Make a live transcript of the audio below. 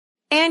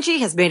Angie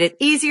has made it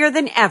easier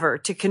than ever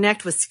to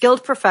connect with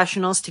skilled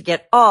professionals to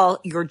get all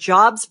your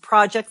jobs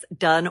projects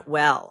done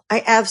well.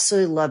 I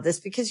absolutely love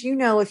this because,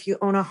 if you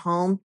own a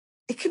home,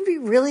 it can be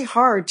really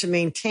hard to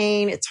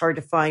maintain. It's hard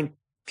to find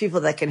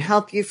people that can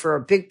help you for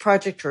a big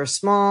project or a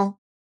small.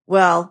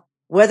 Well,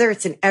 whether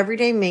it's in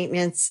everyday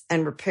maintenance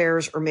and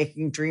repairs or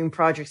making dream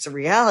projects a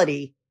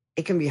reality,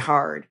 it can be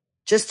hard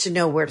just to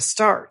know where to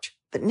start.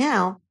 But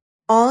now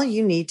all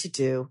you need to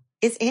do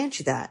is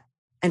Angie that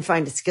and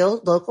find a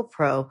skilled local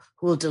pro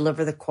who will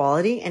deliver the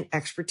quality and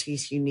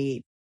expertise you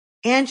need.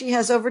 Angie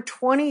has over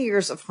 20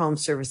 years of home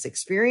service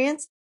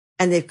experience,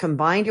 and they've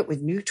combined it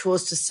with new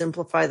tools to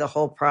simplify the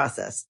whole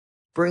process.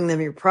 Bring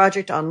them your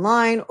project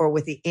online or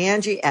with the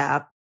Angie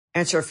app,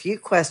 answer a few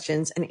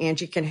questions, and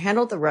Angie can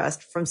handle the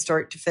rest from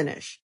start to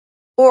finish.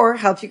 Or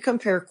help you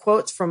compare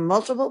quotes from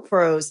multiple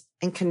pros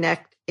and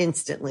connect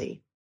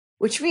instantly,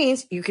 which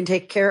means you can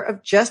take care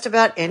of just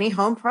about any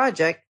home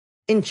project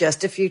in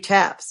just a few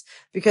taps.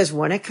 Because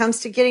when it comes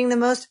to getting the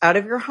most out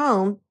of your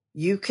home,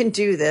 you can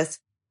do this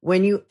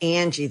when you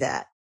Angie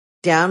that.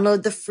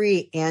 Download the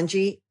free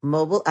Angie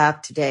mobile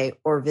app today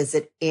or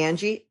visit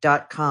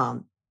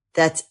Angie.com.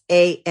 That's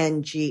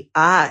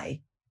ANGI.com.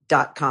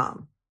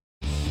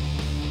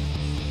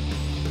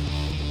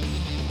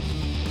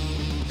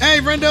 Hey,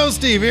 friendo,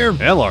 Steve here.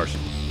 And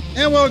Larson.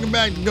 And welcome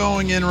back to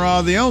Going In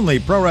Raw, the only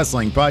pro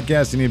wrestling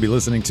podcast you need to be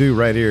listening to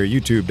right here,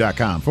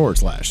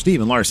 youtube.com/Steve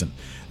and Larson.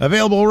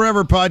 Available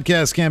wherever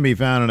podcasts can be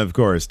found, and of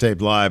course,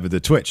 taped live at the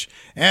Twitch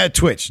at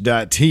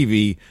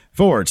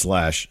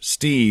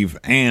twitch.tv/Steve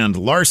and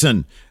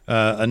Larson.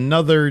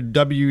 Another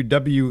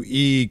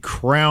WWE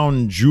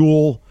crown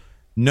jewel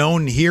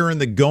known here in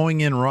the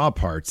Going In Raw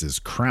parts as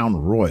Crown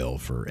Royal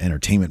for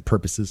entertainment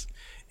purposes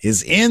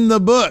is in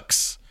the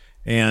books.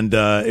 And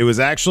it was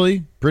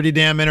actually pretty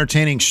damn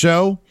entertaining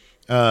show.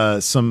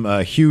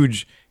 Some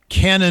huge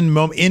canon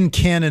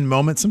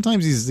moments.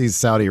 Sometimes these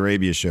Saudi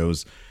Arabia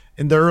shows,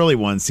 in the early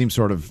ones, seem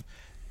sort of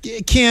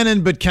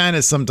canon, but kind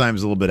of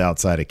sometimes a little bit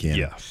outside of canon.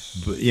 Yes.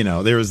 But,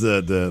 there was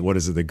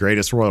the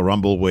Greatest Royal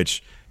Rumble,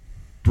 which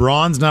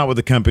Braun's not with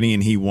the company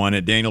and he won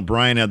it. Daniel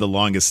Bryan had the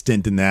longest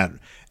stint in that.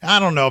 I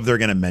don't know if they're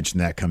going to mention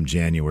that come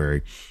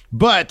January.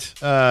 But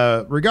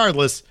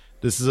regardless,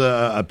 this is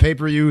a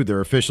pay-per-view,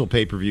 their official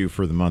pay-per-view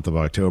for the month of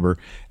October.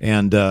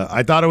 And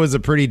I thought it was a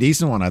pretty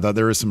decent one. I thought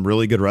there was some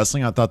really good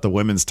wrestling. I thought the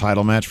women's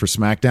title match for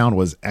SmackDown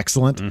was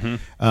excellent.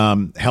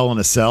 Mm-hmm. Hell in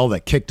a Cell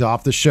that kicked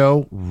off the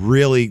show.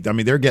 Really,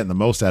 they're getting the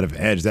most out of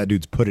Edge. That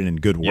dude's putting in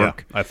good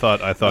work. Yeah, I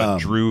thought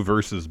Drew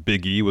versus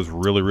Big E was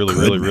really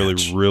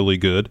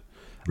good.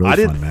 Really I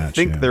didn't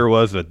think there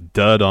was a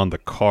dud on the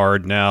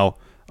card. Now,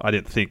 I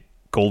didn't think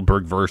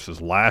Goldberg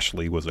versus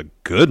Lashley was a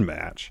good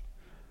match.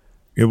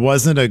 It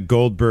wasn't a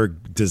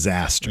Goldberg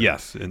disaster.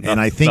 Yes, and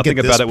I think nothing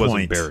at this about it was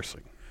point,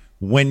 embarrassing.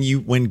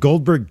 When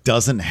Goldberg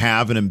doesn't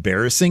have an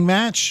embarrassing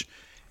match,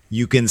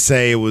 you can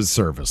say it was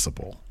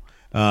serviceable.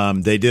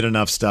 They did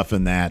enough stuff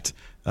in that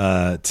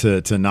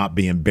to not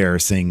be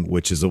embarrassing,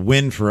 which is a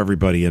win for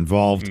everybody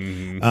involved.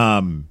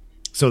 Mm-hmm.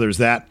 So there's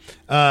that.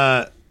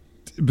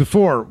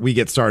 Before we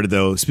get started,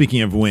 though,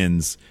 speaking of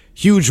wins,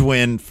 huge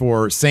win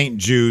for St.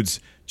 Jude's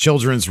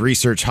Children's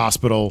Research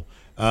Hospital.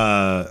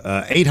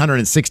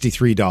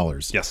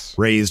 $863 yes,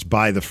 raised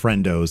by the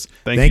friendos.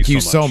 Thank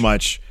you so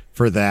much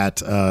for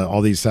that.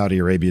 All these Saudi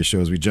Arabia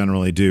shows, we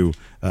generally do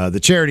the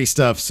charity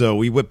stuff, so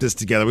we whipped this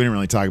together. We didn't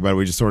really talk about it.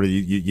 We just sort of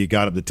you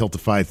got up the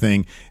Tiltify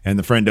thing, and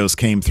the friendos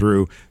came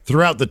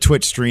throughout the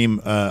Twitch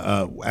stream.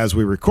 As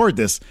we record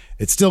this,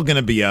 it's still going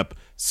to be up.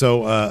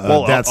 So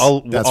that's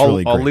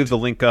really great. I'll leave the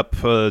link up.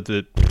 We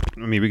can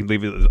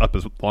leave it up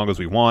as long as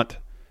we want.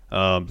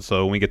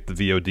 So when we get the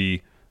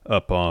VOD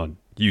up on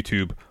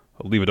YouTube,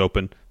 I'll leave it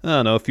open. I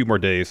don't know, a few more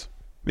days,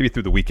 maybe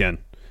through the weekend.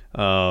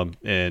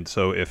 And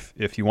so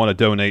if you want to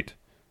donate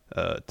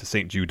to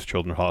St. Jude's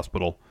Children's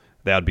Hospital,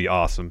 that'd be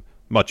awesome.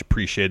 Much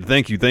appreciated.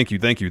 Thank you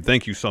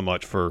so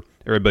much for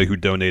everybody who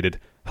donated.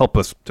 Help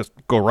us just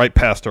go right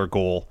past our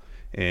goal.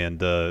 And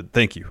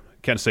thank you.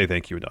 Can't say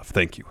thank you enough.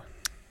 Thank you.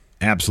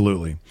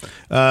 Absolutely.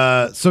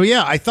 So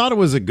yeah, I thought it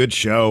was a good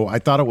show. I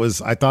thought it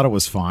was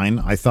fine.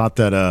 I thought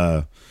that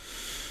I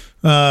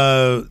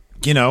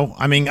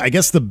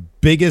guess the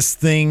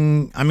biggest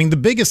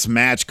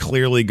match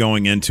clearly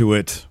going into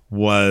it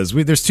was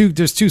there's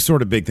two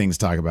sort of big things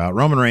to talk about.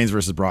 Roman Reigns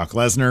versus Brock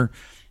Lesnar.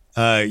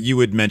 You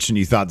had mentioned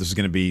you thought this was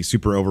going to be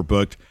super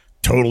overbooked.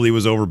 Totally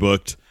was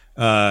overbooked.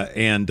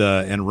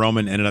 And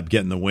Roman ended up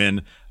getting the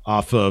win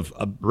off of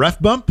a ref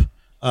bump,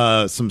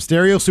 some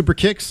stereo super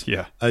kicks,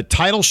 a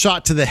title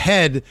shot to the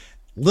head,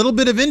 little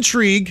bit of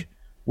intrigue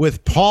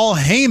with Paul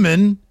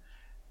Heyman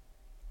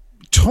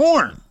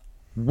torn.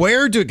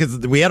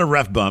 Because we had a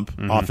ref bump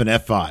off an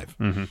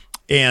F5,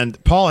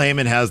 and Paul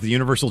Heyman has the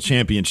Universal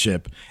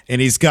Championship,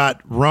 and he's got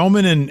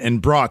Roman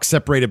and Brock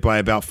separated by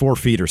about 4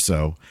 feet or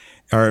so,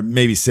 or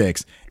maybe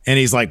 6. And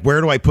he's like,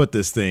 where do I put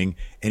this thing?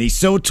 And he's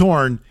so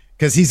torn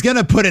because he's going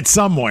to put it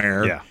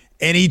somewhere,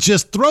 and he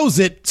just throws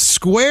it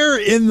square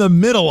in the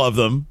middle of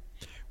them.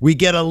 We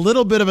get a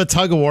little bit of a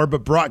tug of war,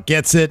 but Brock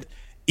gets it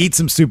eat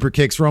some super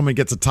kicks. Roman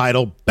gets a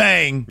title.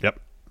 Bang. Yep.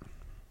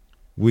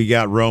 We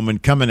got Roman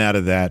coming out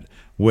of that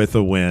with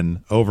a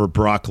win over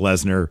Brock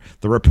Lesnar.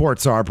 The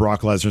reports are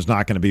Brock Lesnar's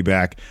not going to be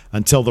back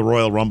until the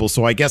Royal Rumble.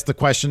 So I guess the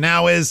question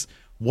now is,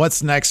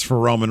 what's next for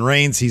Roman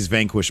Reigns? He's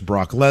vanquished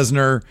Brock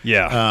Lesnar.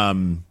 Yeah.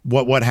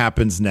 What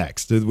happens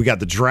next? We got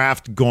the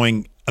draft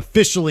going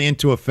officially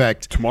into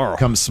effect tomorrow.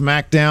 Come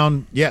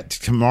SmackDown. Yeah,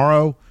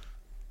 tomorrow.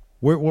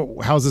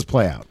 How's this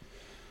play out?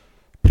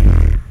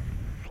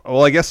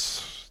 Well, I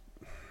guess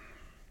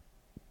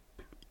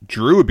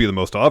Drew would be the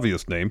most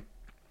obvious name.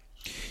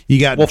 You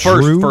got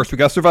Drew. First we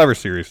got Survivor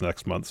Series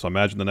next month. So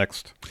imagine the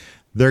next.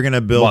 They're going to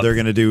build. Month. They're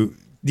going to do.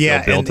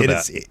 Yeah,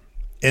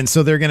 and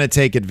so they're going to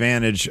take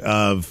advantage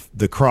of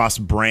the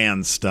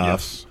cross-brand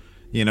stuff.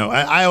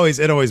 Yes.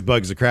 It always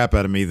bugs the crap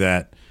out of me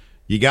that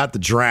you got the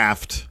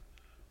draft,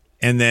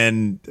 and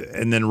then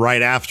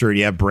right after it,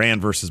 you have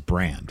brand versus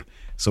brand.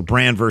 So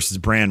brand versus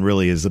brand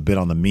really is a bit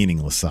on the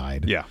meaningless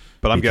side. Yeah,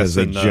 but I'm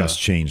guessing they just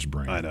changed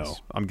brands. I know.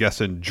 I'm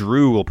guessing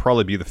Drew will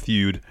probably be the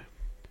feud,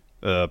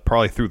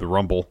 probably through the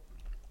Rumble.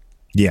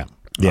 Yeah.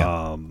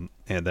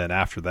 And then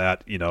after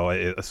that,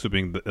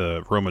 assuming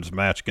Roman's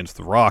match against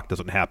The Rock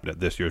doesn't happen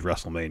at this year's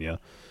WrestleMania,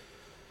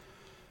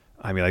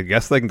 I mean, I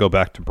guess they can go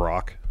back to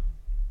Brock.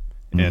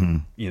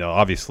 And,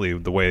 obviously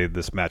the way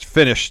this match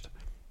finished,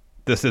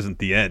 this isn't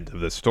the end of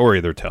the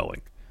story they're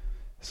telling.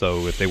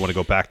 So if they want to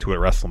go back to it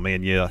at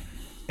WrestleMania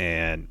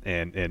and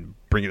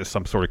bring it to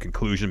some sort of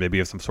conclusion, maybe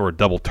have some sort of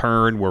double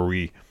turn where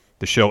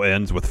the show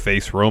ends with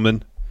face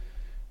Roman,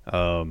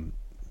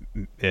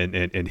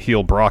 and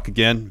heel Brock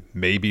again.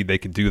 Maybe they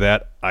could do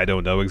that. I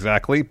don't know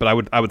exactly, but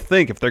I would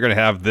think if they're going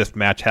to have this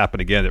match happen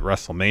again at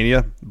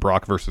WrestleMania,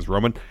 Brock versus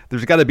Roman,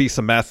 there's got to be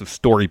some massive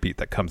story beat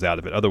that comes out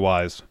of it.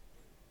 Otherwise,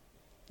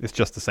 it's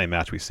just the same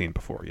match we've seen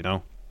before.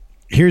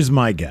 Here's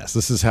my guess.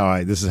 This is how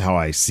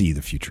I see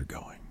the future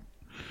going.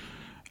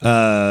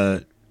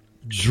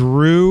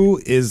 Drew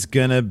is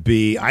gonna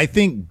be. I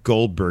think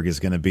Goldberg is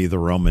gonna be the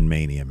Roman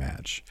Mania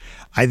match.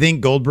 I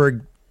think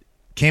Goldberg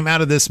came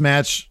out of this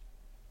match.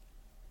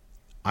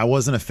 I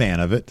wasn't a fan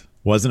of it.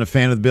 Wasn't a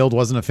fan of the build.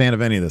 Wasn't a fan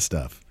of any of this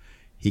stuff.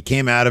 He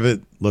came out of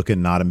it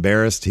looking not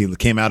embarrassed. He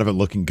came out of it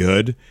looking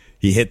good.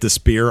 He hit the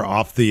spear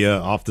off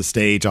the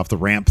stage, off the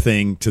ramp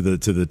thing to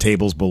the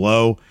tables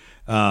below,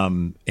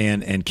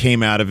 and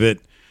came out of it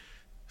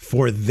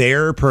for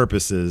their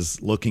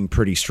purposes looking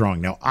pretty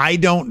strong. Now, I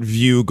don't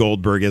view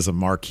Goldberg as a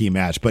marquee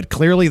match, but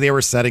clearly they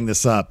were setting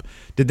this up.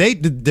 They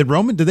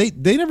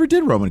never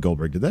did Roman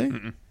Goldberg, did they?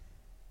 Mm-mm.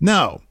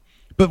 No.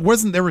 But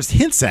there was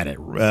hints at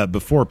it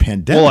before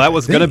pandemic. Well, that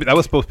was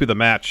supposed to be the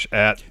match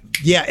at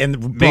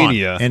and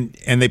Mania, Braun,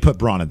 and they put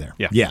Braun in there.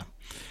 Yeah.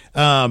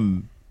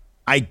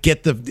 I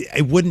get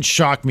it wouldn't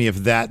shock me if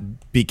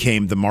that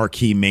became the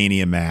marquee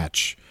Mania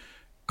match,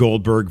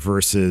 Goldberg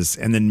versus,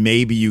 and then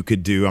maybe you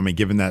could do. I mean,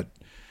 given that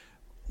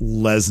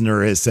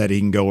Lesnar has said he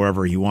can go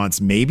wherever he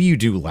wants, maybe you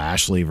do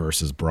Lashley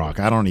versus Brock.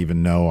 I don't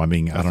even know. I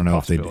mean, I don't know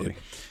if they did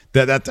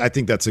that. I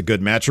think that's a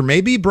good match. Or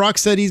maybe Brock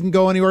said he can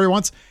go anywhere he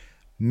wants.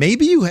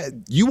 Maybe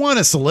you want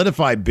to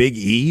solidify Big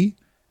E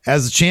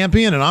as a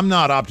champion, and I'm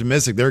not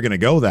optimistic they're going to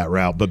go that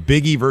route. But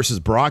Big E versus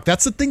Brock,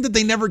 that's the thing that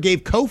they never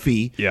gave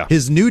Kofi,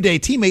 his New Day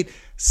teammate,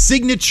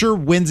 signature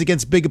wins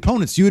against big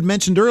opponents. You had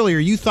mentioned earlier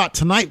you thought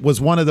tonight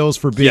was one of those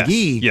for Big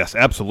E. Yes,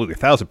 absolutely,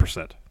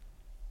 1,000%.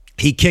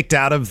 He kicked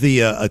out of the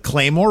a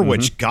Claymore,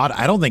 which, God,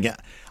 I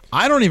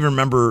don't even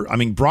remember. I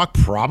mean, Brock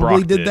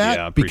probably did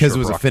that because it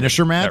was a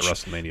finisher match. At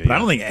WrestleMania, but I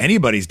don't think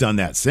anybody's done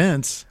that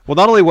since. Well,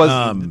 not only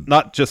was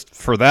not just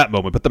for that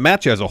moment, but the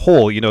match as a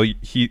whole.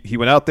 He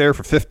went out there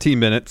for 15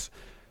 minutes,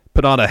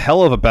 put on a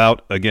hell of a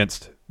bout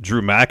against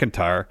Drew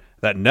McIntyre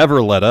that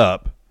never let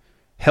up,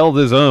 held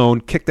his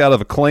own, kicked out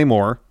of a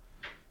Claymore,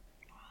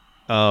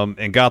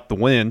 and got the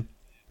win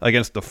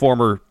against the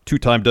former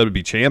two-time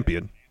WWE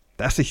champion.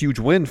 That's a huge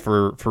win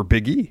for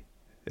Big E.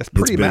 It's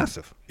pretty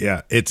massive.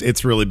 Yeah,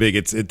 it's really big.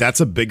 That's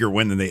a bigger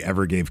win than they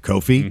ever gave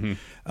Kofi.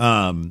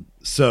 Mm-hmm.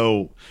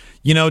 So,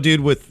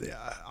 dude,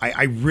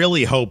 I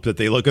really hope that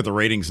they look at the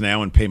ratings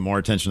now and pay more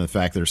attention to the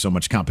fact that there's so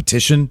much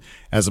competition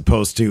as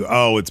opposed to,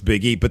 it's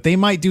Big E. But they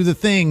might do the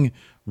thing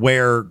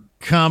where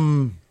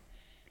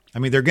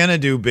they're going to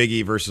do Big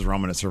E versus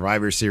Roman at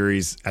Survivor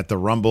Series at the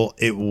Rumble.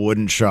 It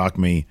wouldn't shock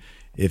me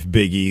if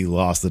Big E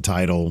lost the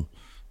title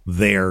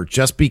there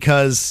just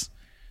because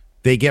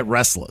they get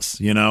restless,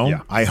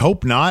 Yeah. I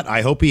hope not.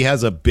 I hope he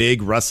has a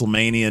big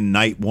WrestleMania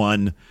night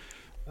one.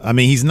 I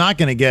mean, he's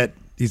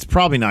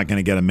probably not going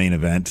to get a main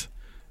event.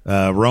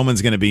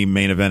 Roman's going to be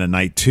main event at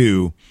night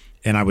 2,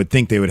 and I would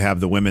think they would have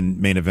the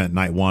women main event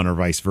night 1 or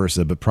vice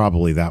versa, but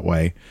probably that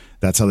way.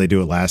 That's how they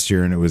do it last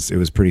year, and it was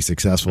pretty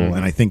successful. Mm-hmm.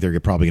 And I think they're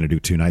probably going to do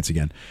 2 nights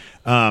again.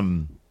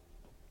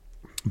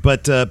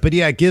 But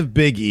yeah, give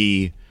Big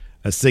E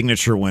a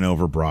signature win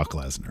over Brock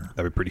Lesnar.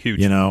 That'd be pretty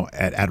huge.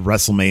 At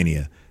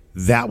WrestleMania.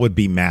 That would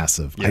be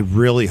massive. Yeah. I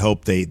really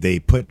hope they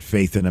put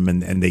faith in him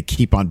and they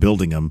keep on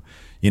building him.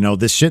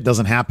 This shit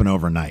doesn't happen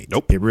overnight.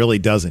 Nope. It really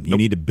doesn't. You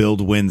need to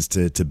build wins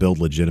to build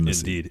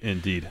legitimacy.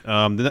 Indeed.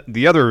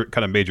 The other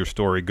kind of major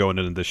story going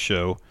into this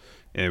show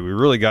and we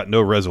really got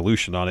no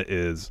resolution on it,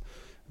 is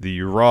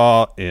the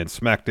Raw and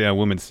SmackDown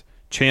Women's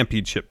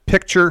Championship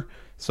picture.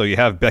 So you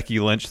have Becky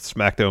Lynch,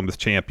 SmackDown Women's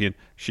Champion.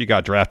 She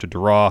got drafted to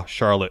Raw.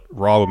 Charlotte,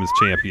 Raw Women's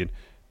Champion,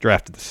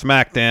 drafted to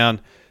SmackDown.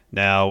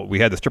 Now, we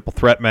had this triple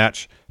threat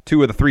match.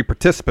 2 of the 3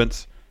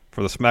 participants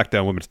for the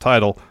SmackDown Women's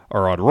title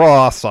are on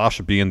Raw,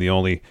 Sasha being the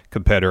only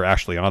competitor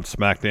actually on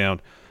SmackDown.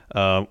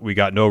 We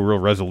got no real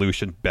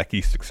resolution.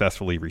 Becky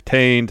successfully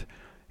retained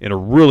in a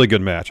really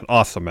good match, an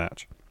awesome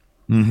match.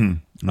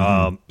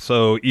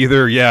 So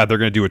either, they're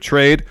going to do a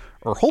trade,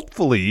 or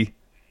hopefully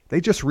they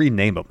just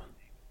rename them.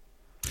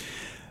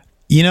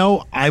 You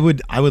know, I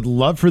would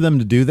love for them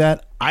to do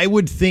that. I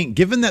would think,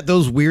 given that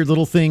those weird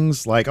little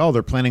things like,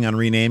 they're planning on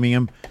renaming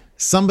him,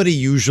 somebody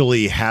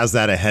usually has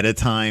that ahead of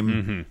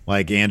time,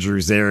 like Andrew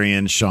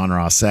Zarian, Sean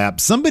Ross Sapp.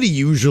 Somebody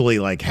usually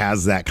like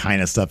has that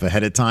kind of stuff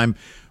ahead of time.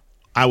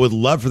 I would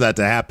love for that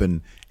to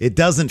happen. It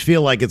doesn't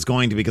feel like it's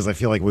going to, because I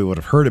feel like we would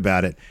have heard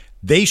about it.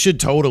 They should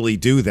totally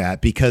do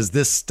that, because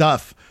this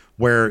stuff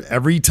where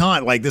every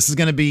time, like this is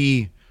going to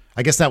be,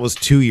 I guess that was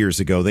 2 years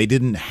ago. They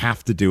didn't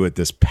have to do it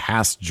this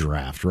past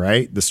draft,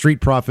 right? The Street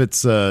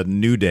Profits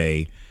New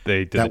Day.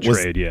 They did a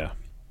trade, yeah.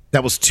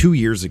 That was 2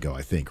 years ago,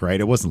 I think, right?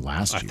 It wasn't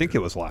last year. I think it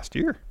was last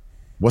year.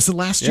 Was it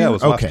last year? Yeah, it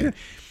was last year.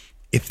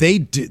 If they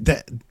do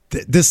that,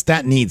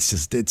 that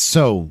needs to, it's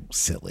so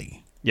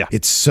silly. Yeah.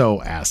 It's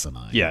so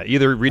asinine. Yeah,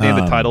 either rename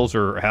the titles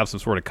or have some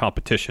sort of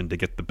competition to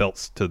get the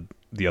belts to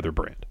the other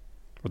brand,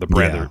 or the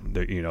brand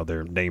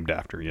they're named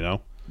after,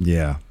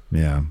 Yeah,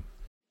 yeah.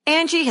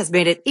 Angie has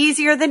made it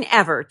easier than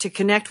ever to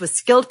connect with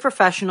skilled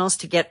professionals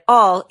to get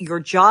all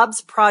your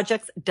jobs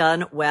projects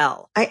done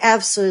well. I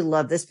absolutely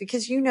love this,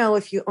 because,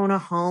 if you own a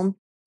home,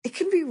 it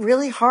can be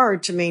really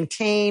hard to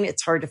maintain.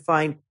 It's hard to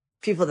find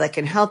people that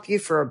can help you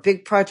for a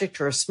big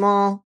project or a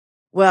small.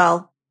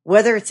 Well,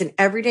 whether it's in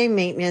everyday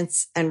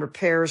maintenance and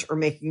repairs or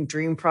making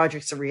dream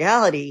projects a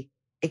reality,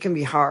 it can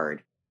be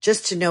hard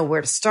just to know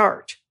where to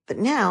start. But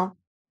now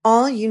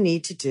all you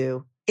need to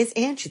do is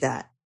Angie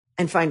that,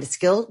 and find a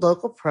skilled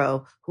local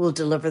pro who will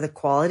deliver the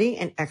quality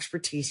and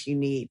expertise you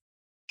need.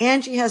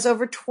 Angie has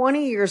over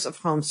 20 years of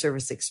home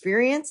service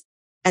experience,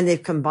 and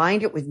they've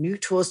combined it with new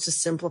tools to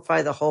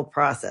simplify the whole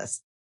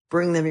process.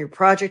 Bring them your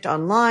project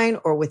online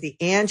or with the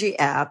Angie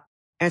app,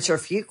 answer a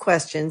few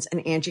questions,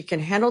 and Angie can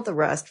handle the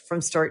rest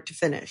from start to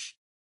finish.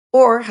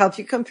 Or help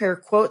you compare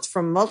quotes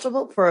from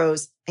multiple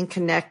pros and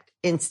connect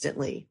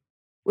instantly,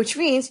 which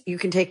means you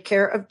can take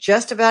care of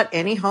just about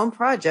any home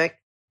project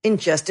in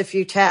just a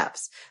few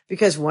taps.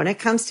 Because when it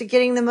comes to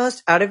getting the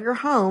most out of your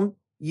home,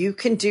 you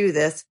can do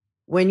this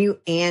when you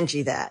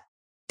Angie that.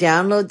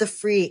 Download the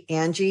free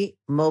Angie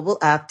mobile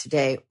app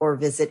today, or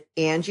visit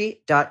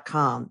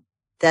Angie.com.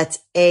 That's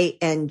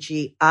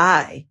ANGI.com.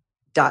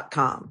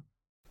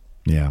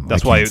 Yeah.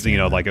 That's why,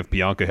 like if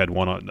Bianca had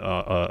won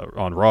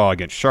on Raw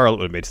against Charlotte, it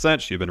would have made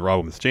sense. She'd been Raw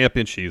Women's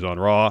Champion. She's on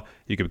Raw.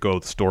 You could go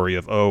with the story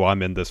of,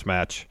 I'm in this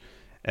match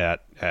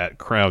at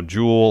Crown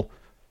Jewel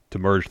to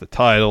merge the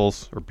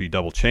titles or be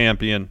double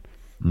champion,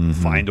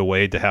 find a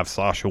way to have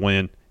Sasha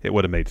win. It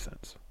would have made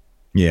sense.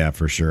 Yeah,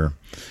 for sure.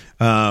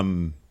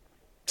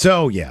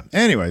 So, yeah.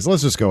 Anyways,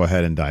 let's just go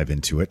ahead and dive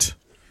into it.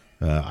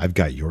 I've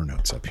got your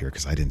notes up here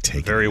because I didn't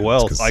take very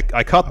well.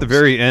 I caught the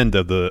very end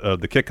of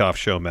the kickoff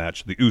show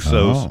match, the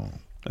Usos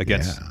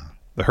against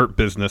the Hurt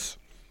Business.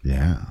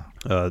 Yeah.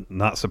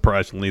 Not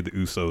surprisingly, the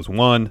Usos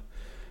won.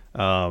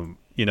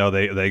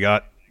 They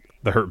got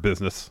the Hurt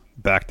Business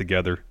back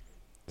together.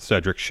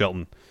 Cedric,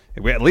 Shelton.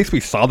 At least we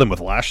saw them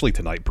with Lashley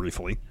tonight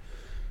briefly.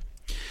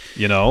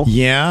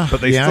 Yeah. But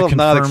they still have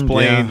not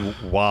explained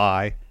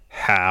why,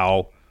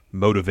 how,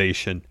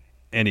 motivation,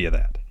 any of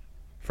that.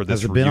 For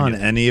this Has it been on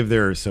any of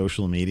their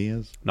social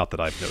medias? Not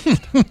that I've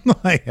noticed.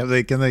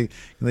 Can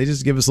they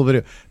just give us a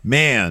little bit of,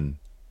 man,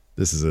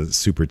 this is a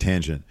super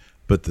tangent,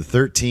 but the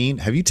 13,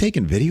 have you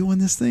taken video on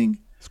this thing?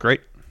 It's great.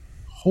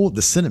 Hold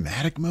the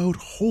cinematic mode.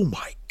 Oh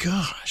my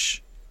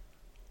gosh.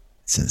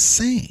 It's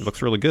insane. It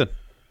looks really good.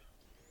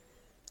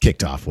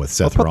 Kicked off with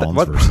Seth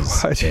Rollins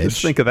versus Why did you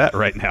just think of that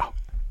right now?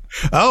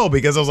 Oh,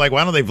 because I was like,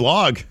 why don't they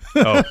vlog?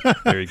 Oh,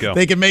 there you go.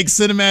 They can make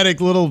cinematic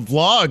little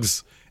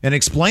vlogs and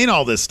explain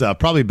all this stuff.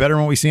 Probably better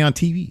than what we see on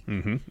TV.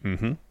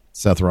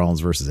 Seth Rollins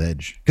versus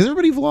Edge. Because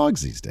everybody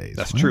vlogs these days.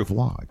 That's true.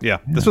 Vlog. Yeah,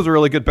 this was a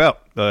really good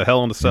bout.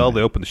 Hell in a Cell,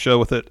 they opened the show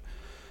with it.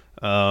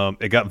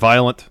 It got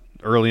violent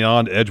early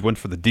on. Edge went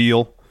for the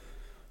deal.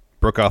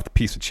 Broke off the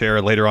piece of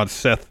chair. Later on,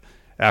 Seth,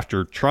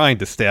 after trying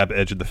to stab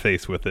Edge in the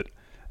face with it,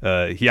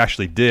 he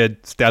actually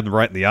did. Stabbed him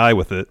right in the eye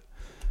with it.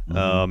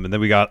 And then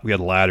we had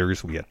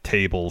ladders. We had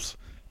tables,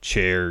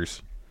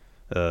 chairs,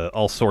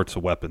 all sorts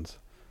of weapons.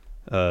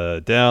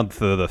 Down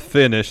to the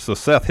finish. So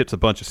Seth hits a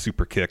bunch of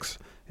super kicks,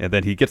 and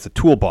then he gets a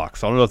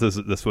toolbox. I don't know if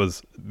this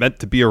was meant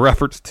to be a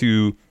reference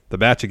to the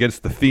match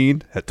against The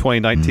Fiend at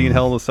 2019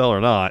 Hell in a Cell or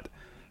not,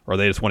 or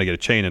they just want to get a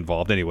chain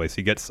involved. Anyways,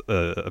 he gets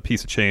a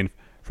piece of chain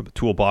from the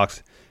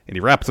toolbox, and he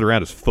wraps it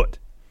around his foot.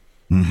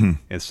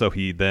 And so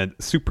he then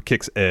super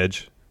kicks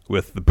Edge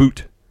with the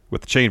boot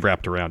with the chain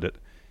wrapped around it.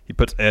 He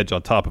puts Edge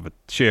on top of a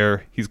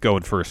chair. He's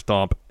going for a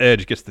stomp.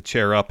 Edge gets the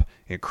chair up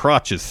and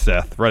crotches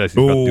Seth right as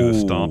he's about to do the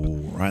stomp.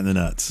 Right in the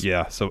nuts.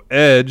 Yeah, so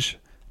Edge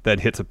then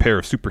hits a pair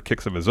of super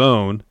kicks of his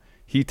own.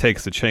 He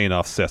takes the chain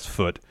off Seth's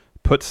foot,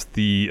 puts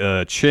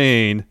the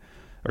chain,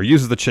 or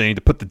uses the chain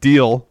to put the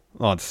deal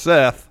on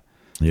Seth.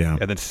 Yeah.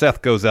 And then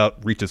Seth goes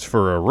out, reaches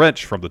for a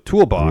wrench from the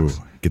toolbox.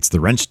 Gets the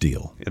wrench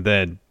deal. And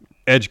then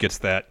Edge gets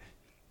that,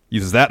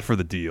 uses that for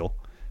the deal.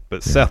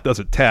 But Seth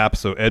doesn't tap,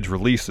 so Edge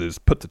releases,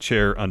 puts the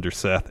chair under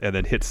Seth, and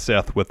then hits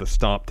Seth with a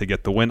stomp to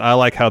get the win. I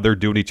like how they're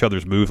doing each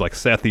other's moves. Like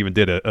Seth even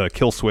did a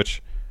kill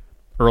switch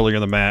earlier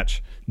in the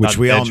match. Which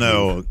we all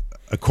know,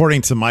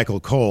 according to Michael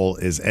Cole,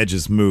 is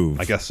Edge's move.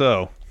 I guess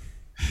so.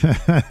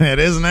 It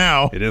is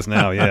now. It is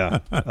now, yeah.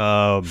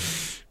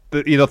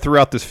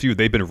 Throughout this feud,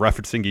 they've been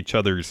referencing each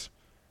other's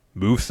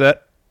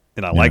moveset,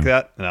 and I like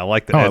that. And I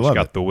like that Edge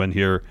got the win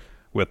here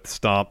with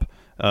Stomp.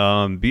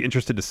 Be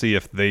interested to see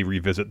if they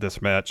revisit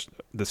this match,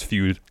 this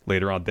feud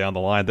later on down the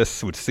line.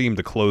 This would seem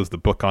to close the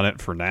book on it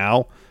for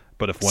now.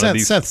 But if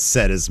Seth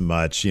said as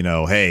much,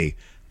 hey,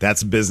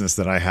 that's business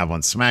that I have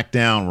on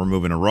SmackDown. We're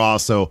moving to Raw.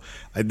 So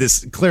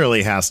this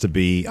clearly has to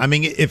be,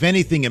 if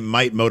anything, it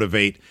might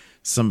motivate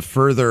some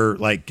further,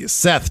 like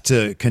Seth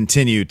to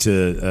continue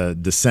to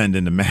descend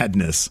into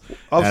madness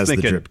the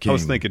Drip King. I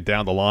was thinking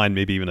down the line,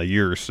 maybe even a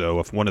year or so,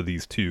 if one of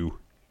these two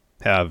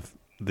have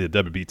the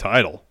WWE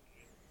title,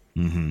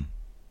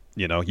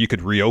 you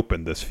could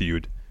reopen this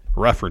feud,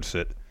 reference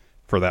it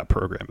for that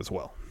program as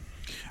well.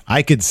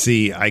 I could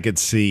see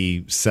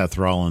Seth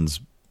Rollins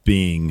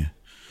being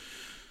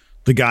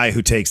the guy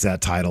who takes that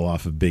title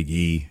off of Big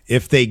E.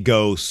 If they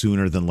go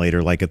sooner than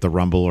later, like at the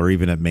Rumble or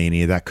even at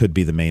Mania, that could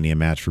be the Mania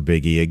match for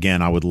Big E.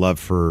 Again, I would love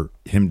for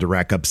him to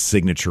rack up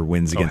signature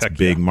wins against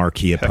big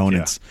marquee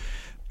opponents.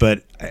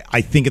 But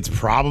I think it's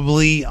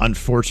probably,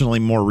 unfortunately,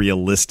 more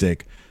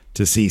realistic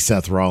to see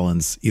Seth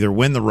Rollins either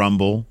win the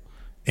Rumble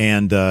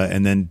and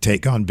then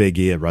take on Big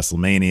E at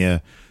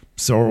WrestleMania,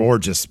 or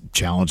just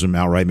challenge him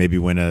outright, maybe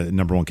win a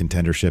number one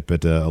contendership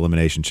at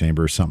Elimination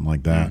Chamber or something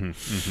like that.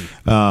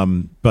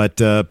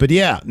 But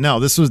yeah, no,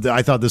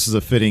 I thought this was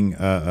a fitting,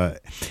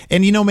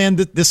 and man,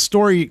 this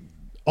story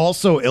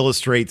also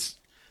illustrates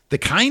the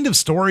kind of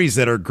stories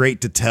that are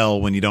great to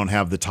tell when you don't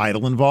have the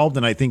title involved.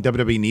 And I think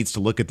WWE needs to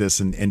look at this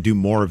and do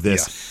more of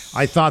this. Yes.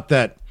 I thought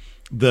that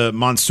the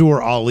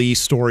Mansoor Ali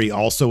story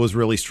also was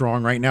really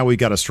strong. Right now, we've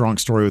got a strong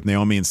story with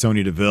Naomi and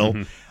Sonya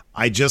Deville.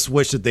 I just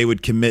wish that they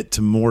would commit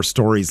to more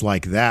stories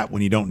like that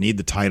when you don't need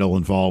the title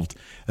involved,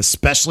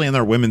 especially in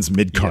their women's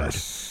mid-card.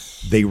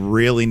 Yes. They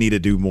really need to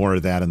do more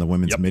of that in the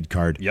women's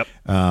mid-card.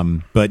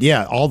 But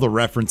yeah, all the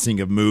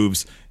referencing of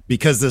moves,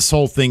 because this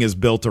whole thing is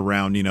built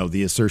around,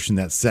 the assertion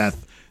that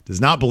Seth does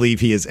not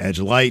believe he is Edge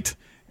Light.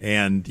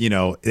 And,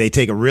 they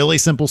take a really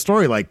simple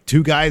story, like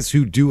two guys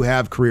who do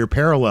have career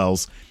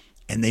parallels,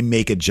 and they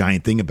make a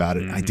giant thing about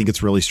it. I think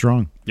it's really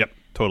strong. Yep,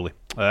 totally.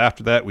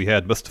 After that, we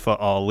had Mustafa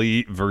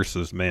Ali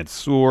versus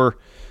Mansoor.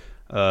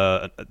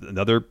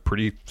 Another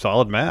pretty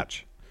solid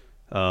match.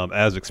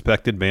 As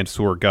expected,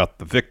 Mansoor got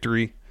the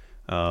victory.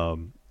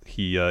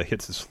 He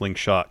hits a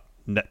slingshot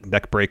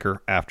neck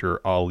breaker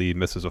after Ali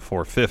misses a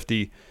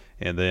 450.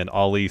 And then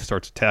Ali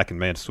starts attacking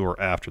Mansoor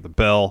after the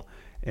bell.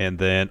 And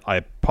then, I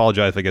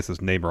apologize if I guess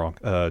his name wrong,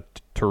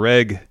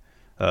 Tarek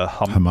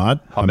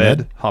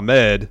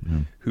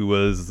Hamed, who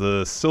was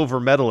the silver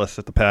medalist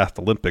at the past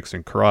Olympics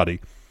in karate,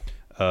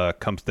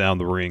 comes down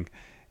the ring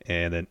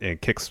and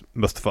kicks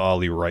Mustafa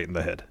Ali right in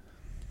the head.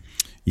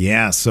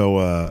 Yeah,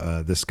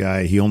 so this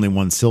guy, he only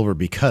won silver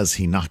because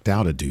he knocked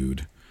out a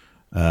dude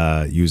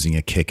using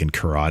a kick in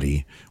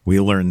karate. We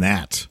learned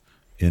that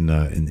in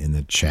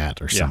the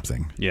chat or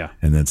something. Yeah.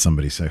 And then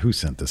somebody said, who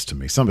sent this to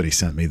me? Somebody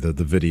sent me the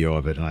video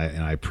of it, and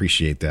I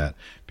appreciate that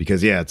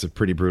because, it's a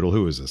pretty brutal.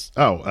 Who is this?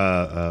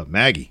 Oh,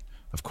 Maggie.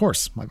 Of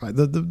course,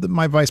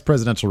 my vice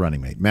presidential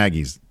running mate.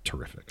 Maggie's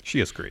terrific.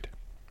 She is great.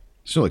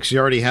 So she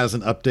already has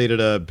an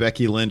updated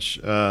Becky Lynch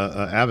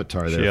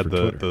avatar there. She had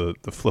for Twitter.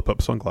 the flip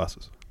up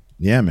sunglasses.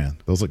 Yeah, man,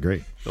 those look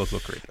great.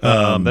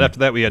 But after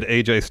that, we had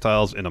AJ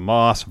Styles and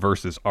Amos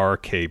versus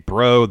RK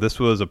Bro. This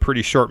was a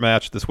pretty short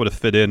match. This would have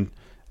fit in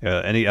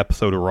any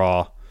episode of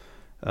Raw.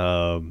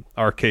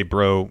 RK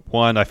Bro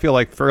won, I feel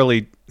like,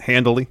 fairly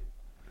handily.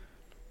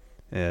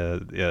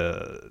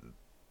 Orton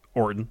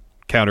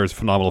counters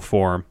phenomenal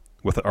form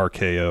with an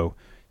RKO,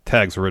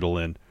 tags Riddle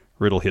in.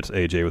 Riddle hits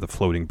AJ with a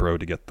floating bro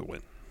to get the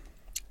win.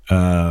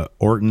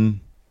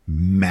 Orton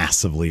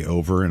massively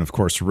over, and of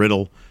course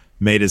Riddle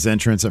made his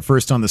entrance at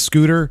first on the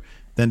scooter,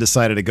 then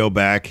decided to go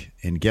back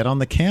and get on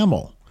the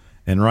camel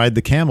and ride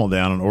the camel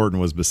down, and Orton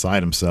was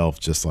beside himself,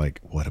 just like,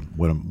 what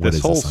this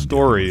is whole this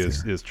story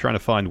is trying to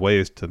find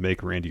ways to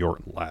make Randy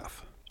Orton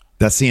laugh.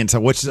 That's the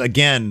entire, which is,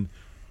 again,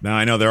 now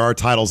I know there are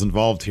titles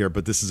involved here,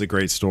 but this is a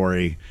great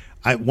story.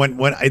 When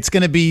it's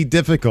going to be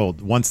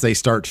difficult once they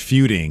start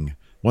feuding,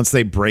 once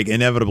they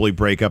inevitably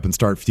break up and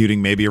start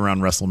feuding, maybe around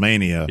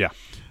WrestleMania. Yeah.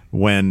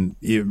 When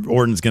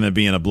Orton's going to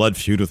be in a blood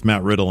feud with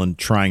Matt Riddle and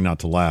trying not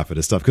to laugh at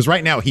his stuff. Because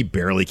right now he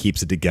barely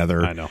keeps it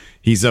together. I know.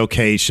 He's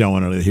okay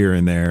showing it here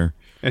and there.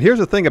 And here's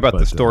the thing about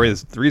this story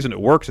is the reason it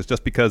works is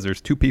just because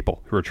there's two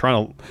people who are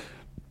trying to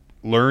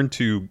learn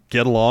to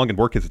get along and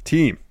work as a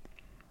team.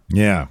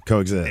 Yeah,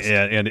 coexist.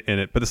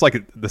 But it's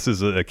like this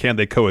is a can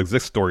they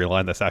coexist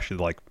storyline that's actually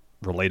like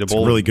relatable. It's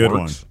a really good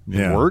one.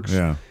 Yeah, it works.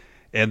 Yeah.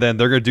 And then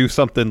they're going to do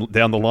something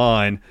down the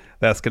line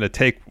that's going to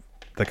take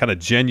the kind of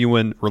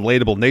genuine,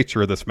 relatable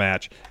nature of this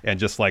match and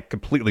just like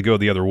completely go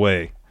the other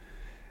way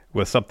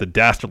with something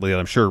dastardly that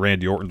I'm sure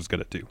Randy Orton's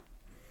going to do.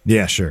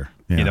 Yeah, sure.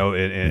 Yeah. You know,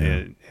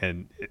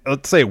 and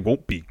let's say it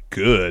won't be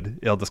good.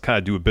 It'll just kind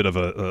of do a bit of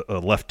a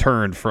left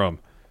turn from,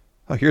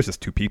 oh, here's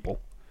just two people.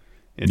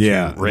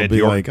 Into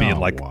Randy Orton being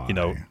why? You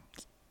know,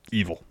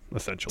 evil,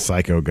 essentially.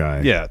 Psycho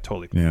guy. Yeah,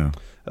 totally. Yeah.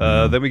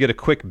 Then we get a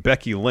quick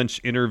Becky Lynch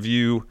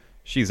interview.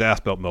 She's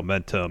asked about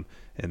momentum,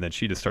 and then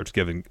she just starts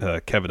giving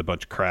Kevin a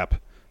bunch of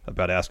crap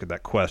about asking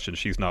that question.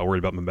 She's not worried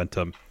about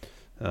momentum.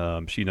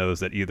 She knows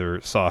that either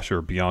Sasha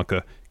or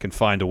Bianca can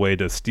find a way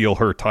to steal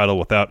her title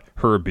without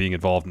her being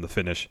involved in the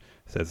finish.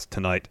 Says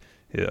tonight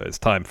it's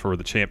time for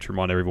the champ to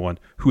remind everyone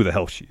who the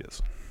hell she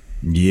is.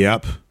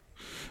 Yep.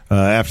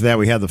 After that,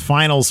 we had the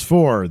finals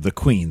for the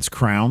Queen's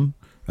Crown.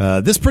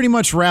 This pretty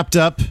much wrapped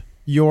up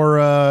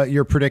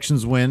your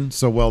predictions win.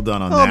 So well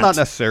done on that. Not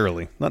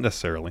necessarily. Not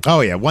necessarily.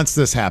 Oh, yeah. Once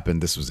this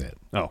happened, this was it.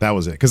 Oh. That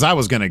was it. Because I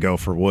was going to go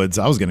for Woods.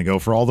 I was going to go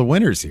for all the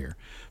winners here.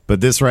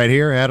 But this right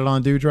here, had it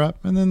on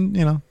Dewdrop. And then,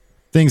 you know,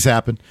 things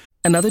happen.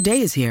 Another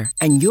day is here,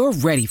 and you're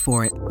ready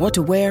for it. What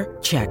to wear?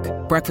 Check.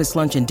 Breakfast,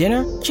 lunch, and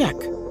dinner? Check.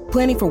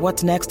 Planning for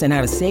what's next and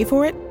how to save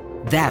for it?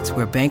 That's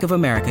where Bank of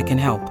America can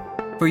help.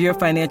 For your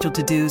financial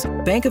to-dos,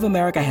 Bank of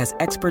America has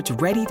experts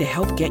ready to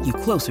help get you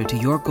closer to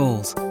your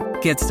goals.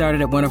 Get started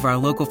at one of our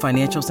local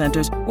financial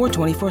centers or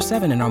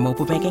 24/7 in our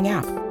mobile banking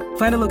app.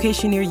 Find a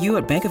location near you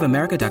at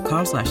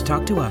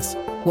bankofamerica.com/talktous.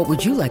 What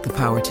would you like the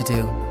power to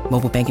do?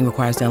 Mobile banking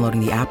requires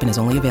downloading the app and is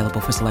only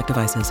available for select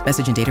devices.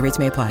 Message and data rates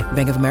may apply.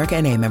 Bank of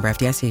America NA, member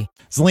FDIC.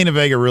 Zelina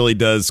Vega really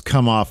does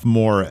come off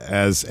more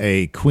as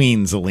a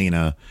Queen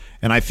Zelina,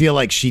 and I feel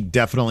like she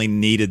definitely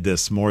needed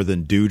this more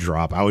than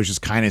Dewdrop. I was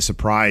just kind of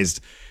surprised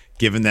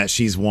given that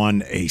she's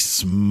won a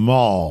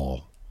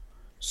small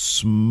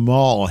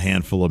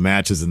handful of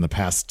matches in the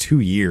past 2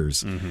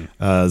 years.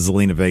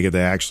 Zelina Vega,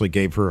 they actually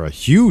gave her a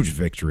huge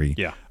victory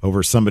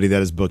over somebody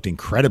that is booked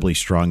incredibly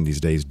strong these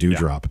days,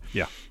 Dewdrop.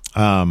 Yeah.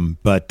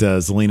 But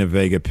Zelina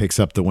Vega picks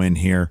up the win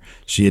here.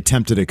 She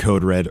attempted a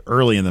code red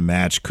early in the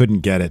match,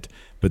 couldn't get it,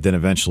 but then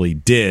eventually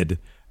did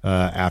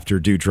after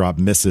Dewdrop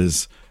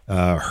misses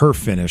her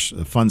finish,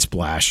 the fun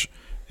splash.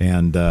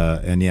 And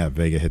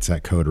Vega hits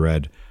that code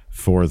red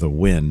for the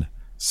win.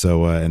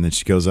 So and then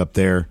she goes up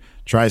there,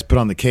 tries to put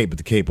on the cape, but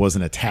the cape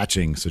wasn't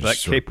attaching. So that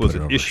cape was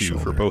an issue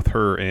for both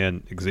her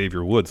and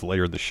Xavier Woods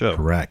later in the show.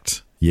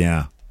 Correct.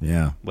 Yeah.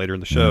 Later in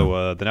the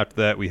show. Then after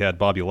that, we had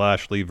Bobby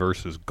Lashley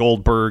versus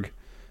Goldberg.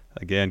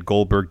 Again,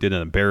 Goldberg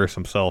didn't embarrass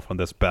himself on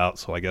this bout,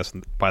 so I guess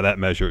by that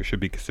measure, it should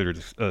be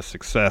considered a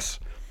success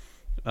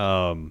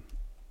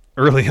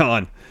early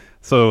on.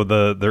 So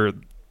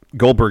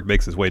Goldberg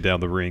makes his way down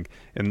the ring,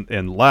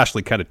 and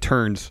Lashley kind of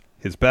turns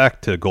his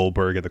back to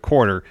Goldberg in the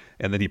corner,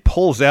 and then he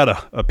pulls out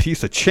a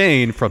piece of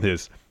chain from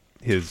his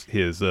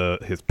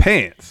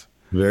pants.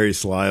 Very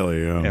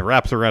slyly, yeah. And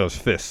wraps around his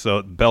fist.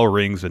 So bell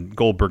rings, and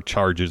Goldberg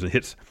charges and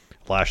hits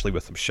Lashley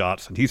with some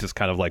shots, and he's just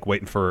kind of like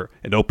waiting for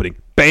an opening.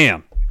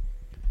 Bam!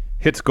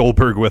 Hits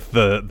Goldberg with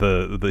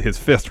his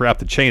fist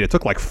wrapped in chain. It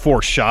took like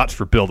 4 shots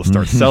for Bill to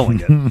start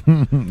selling it.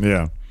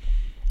 Yeah.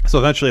 So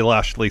eventually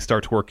Lashley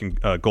starts working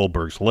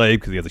Goldberg's leg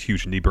because he has a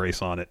huge knee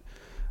brace on it.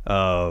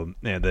 And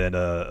then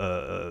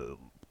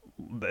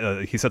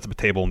he sets up a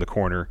table in the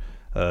corner.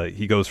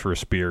 He goes for a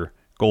spear.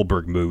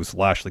 Goldberg moves.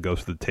 Lashley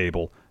goes to the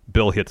table.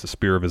 Bill hits a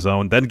spear of his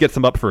own, then gets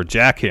him up for a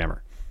jackhammer.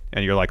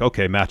 And you're like,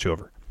 okay, match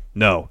over.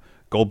 No.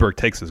 Goldberg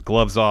takes his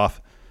gloves off,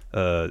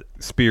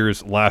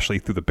 spears Lashley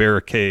through the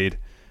barricade.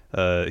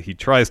 He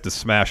tries to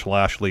smash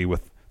Lashley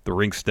with the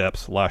ring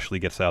steps. Lashley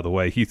gets out of the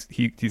way. He's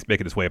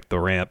making his way up the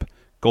ramp.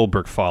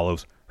 Goldberg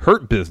follows.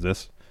 Hurt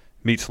Business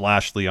meets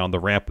Lashley on the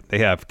ramp. They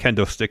have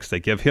kendo sticks. They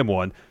give him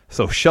one.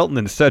 So Shelton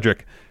and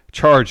Cedric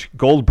charge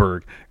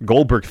Goldberg.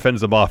 Goldberg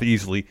fends them off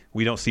easily.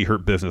 We don't see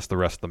Hurt Business the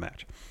rest of the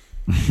match.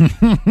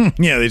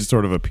 Yeah, they just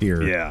sort of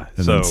appear. Yeah.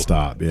 And then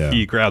stop. Yeah.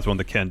 He grabs one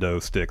of the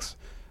kendo sticks,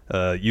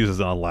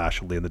 uses it on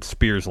Lashley, and then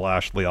spears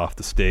Lashley off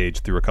the stage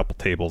through a couple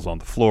tables on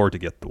the floor to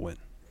get the win.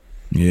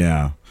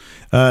 Yeah.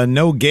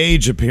 No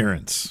Gage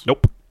appearance.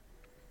 Nope.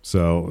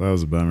 So that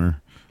was a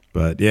bummer.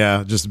 But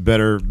yeah, just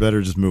better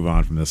just move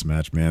on from this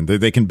match, man.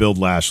 They can build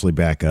Lashley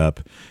back up.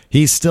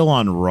 He's still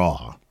on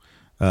Raw,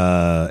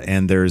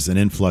 and there's an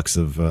influx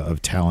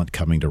of talent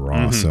coming to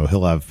Raw, so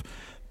he'll have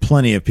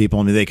plenty of people.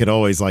 I mean, they could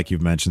always, like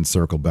you've mentioned,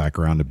 circle back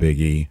around to Big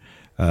E.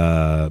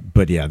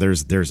 But yeah,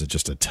 there's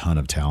just a ton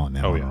of talent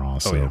now on Raw.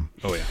 So.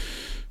 Oh yeah.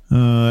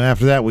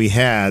 After that, we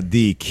had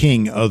the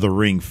King of the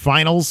Ring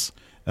finals.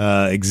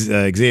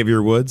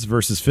 Xavier Woods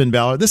versus Finn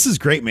Balor. This is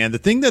great, man. The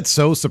thing that's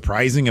so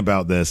surprising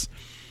about this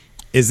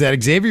is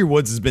that Xavier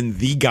Woods has been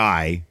the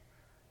guy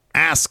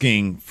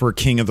asking for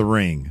King of the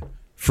Ring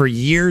for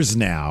years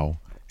now.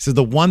 So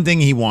the one thing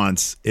he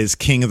wants is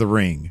King of the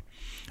Ring.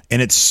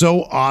 And it's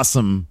so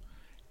awesome.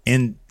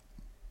 And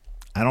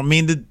I don't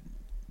mean to,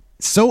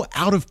 so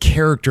out of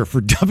character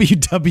for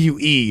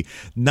WWE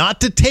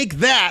not to take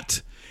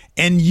that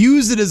and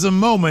use it as a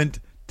moment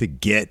to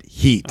get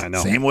heat. I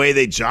know. Same way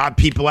they job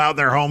people out in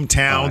their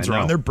hometowns or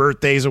on their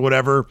birthdays or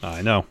whatever.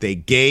 I know. They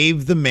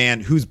gave the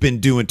man who's been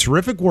doing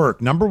terrific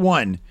work. Number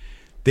one,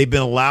 they've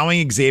been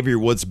allowing Xavier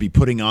Woods to be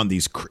putting on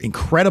these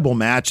incredible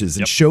matches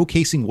and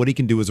showcasing what he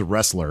can do as a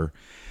wrestler.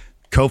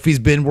 Kofi's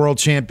been world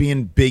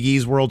champion. Big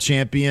E's world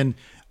champion.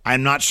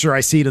 I'm not sure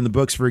I see it in the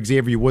books for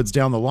Xavier Woods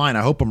down the line.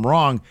 I hope I'm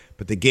wrong,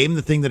 but they gave him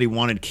the thing that he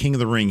wanted, King of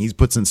the Ring. He's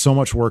puts in so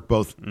much work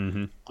both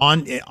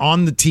on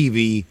the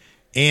TV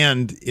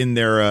and in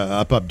their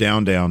Up,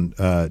 Down, Down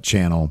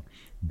channel.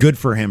 Good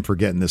for him for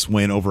getting this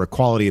win over a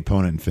quality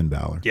opponent in Finn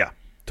Balor. Yeah,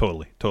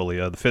 totally.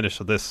 The finish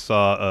of this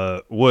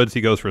Woods,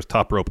 he goes for his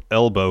top rope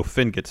elbow.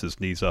 Finn gets his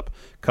knees up,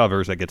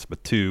 covers, that gets him a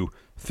 2.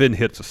 Finn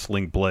hits a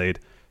sling blade,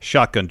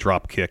 shotgun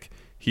drop kick.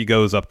 He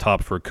goes up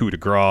top for a coup de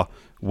grace.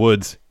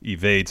 Woods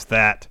evades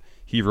that.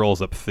 He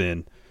rolls up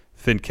Finn.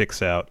 Finn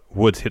kicks out.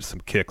 Woods hits some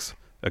kicks,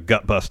 a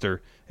gut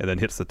buster, and then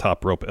hits the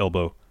top rope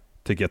elbow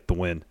to get the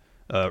win.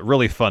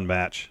 Really fun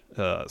match.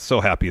 So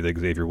happy that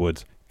Xavier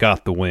Woods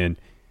got the win.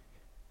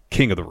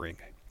 King of the Ring.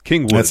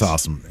 King Woods. That's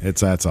awesome.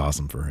 That's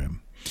awesome for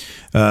him.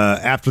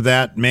 After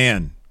that,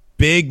 man,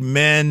 big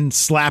men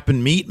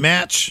slapping meat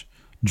match.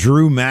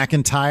 Drew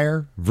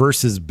McIntyre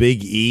versus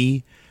Big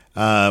E.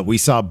 We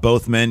saw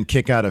both men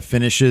kick out of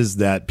finishes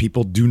that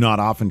people do not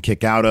often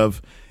kick out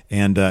of,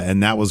 and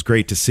that was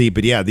great to see.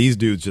 But yeah, these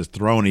dudes just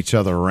throwing each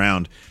other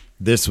around.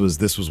 This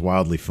was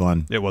wildly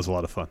fun. It was a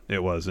lot of fun.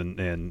 It was,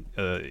 and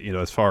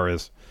as far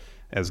as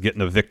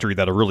getting a victory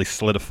that'll really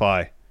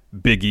solidify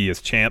Big E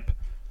as champ,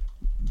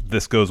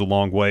 this goes a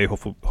long way.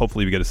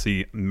 Hopefully, we get to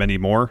see many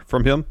more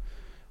from him.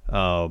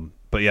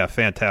 But yeah,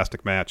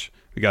 fantastic match.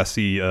 We got to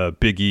see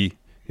Big E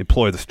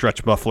employ the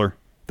stretch muffler.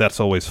 That's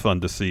always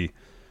fun to see.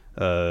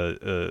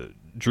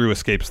 Drew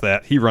escapes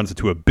that. He runs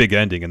into a big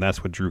ending, and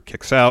that's when Drew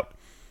kicks out.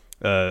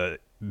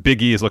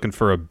 Big E is looking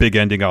for a big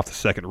ending off the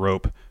second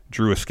rope.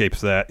 Drew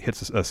escapes that,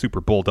 hits a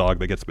super bulldog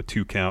that gets him a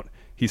 2 count.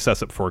 He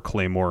sets up for a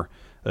Claymore.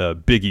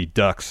 Big E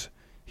ducks.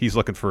 He's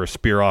looking for a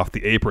spear off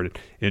the apron.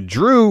 And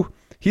Drew,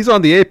 he's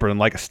on the apron,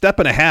 like a step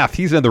and a half.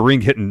 He's in the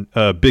ring hitting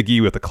Big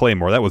E with a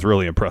Claymore. That was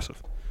really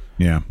impressive.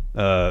 Yeah.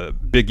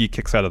 Big E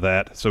kicks out of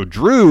that. So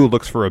Drew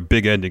looks for a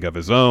big ending of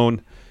his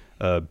own.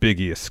 Big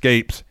E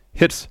escapes,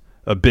 hits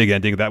a big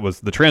ending. That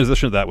was the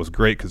transition of that was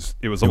great because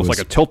it was almost like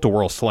a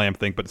tilt-a-whirl slam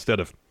thing, but instead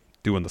of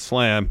doing the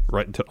slam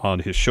right on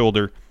his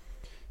shoulder,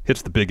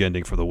 hits the big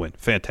ending for the win.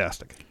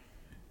 Fantastic.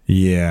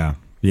 Yeah,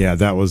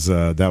 that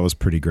was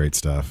pretty great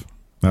stuff.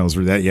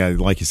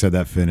 Like you said,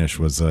 that finish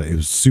was it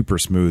was super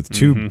smooth.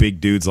 Two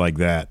big dudes like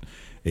that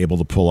able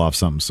to pull off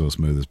something so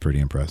smooth is pretty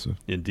impressive.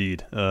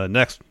 Indeed.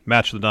 Next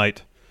match of the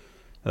night,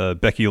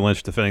 Becky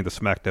Lynch defending the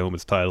SmackDown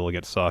Women's title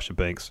against Sasha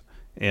Banks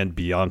and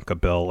Bianca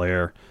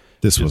Belair.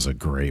 This was a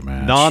great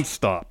match.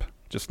 Non-stop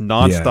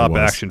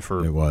action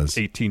for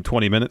 18,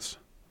 20 minutes.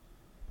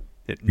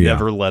 It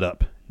never let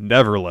up.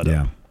 Never let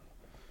up.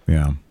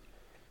 Yeah.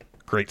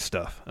 Great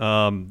stuff.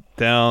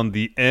 Down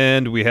the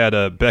end, we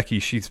had Becky.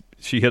 She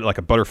hit like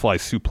a butterfly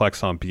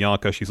suplex on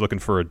Bianca. She's looking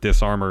for a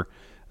disarmor.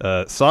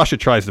 Sasha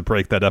tries to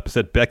break that up.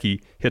 Instead,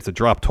 Becky hits a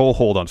drop toe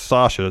hold on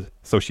Sasha,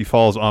 so she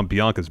falls on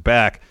Bianca's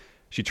back.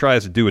 She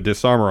tries to do a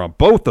disarmor on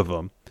both of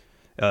them.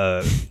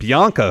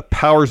 Bianca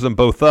powers them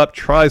both up,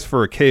 tries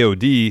for a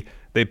KOD.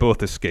 They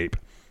both escape.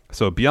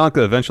 So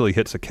Bianca eventually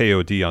hits a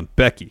KOD on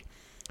Becky.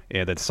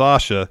 And then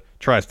Sasha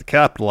tries to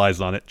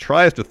capitalize on it,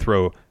 tries to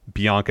throw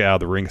Bianca out of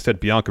the ring. Instead,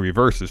 Bianca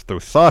reverses,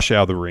 throws Sasha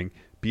out of the ring.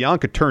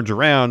 Bianca turns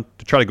around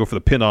to try to go for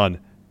the pin on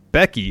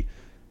Becky.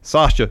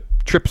 Sasha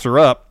trips her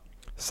up.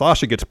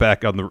 Sasha gets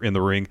back in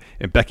the ring,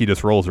 and Becky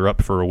just rolls her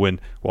up for a win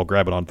while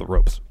grabbing onto the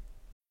ropes.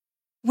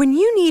 When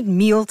you need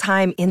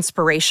mealtime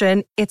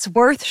inspiration, it's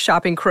worth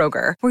shopping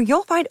Kroger, where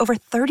you'll find over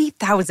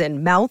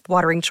 30,000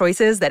 mouth-watering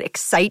choices that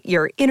excite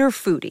your inner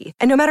foodie.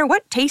 And no matter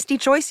what tasty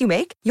choice you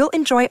make, you'll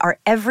enjoy our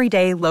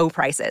everyday low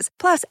prices,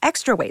 plus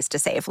extra ways to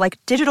save, like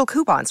digital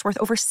coupons worth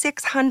over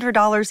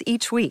 $600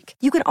 each week.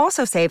 You can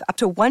also save up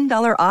to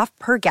 $1 off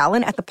per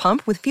gallon at the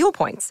pump with fuel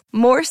points.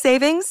 More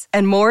savings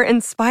and more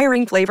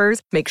inspiring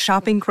flavors make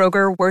shopping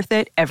Kroger worth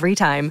it every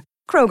time.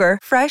 Kroger,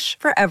 fresh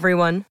for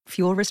everyone.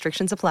 Fuel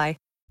restrictions apply.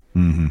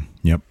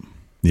 Yep.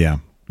 Yeah.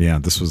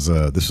 This was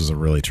a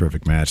really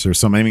terrific match.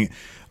 There's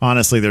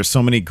honestly, there's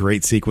so many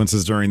great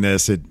sequences during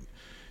this. It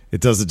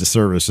does a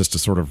disservice just to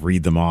sort of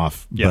read them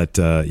off. Yep.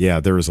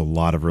 But there was a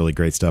lot of really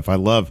great stuff. I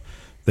love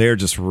they're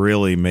just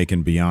really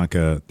making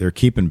Bianca. They're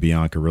keeping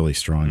Bianca really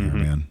strong here,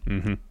 man.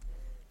 Mm-hmm.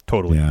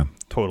 Totally. Yeah.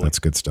 Totally. That's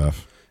good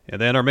stuff. And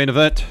then our main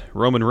event: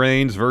 Roman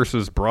Reigns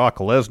versus Brock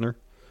Lesnar.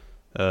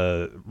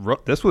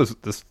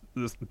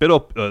 This bit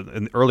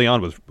early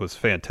on was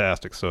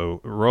fantastic.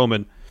 So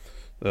Roman.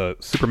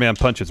 Superman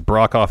punches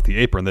Brock off the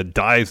apron, then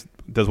does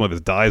one of his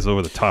dives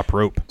over the top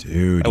rope.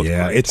 Dude,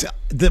 yeah. Great.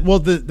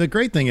 The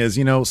great thing is,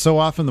 so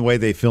often the way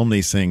they film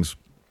these things,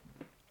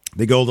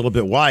 they go a little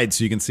bit wide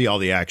so you can see all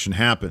the action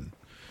happen.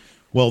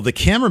 Well, the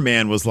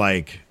cameraman was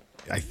like,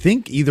 I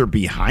think either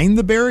behind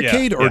the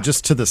barricade or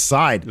just to the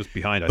side. Just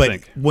behind, but I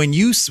think. When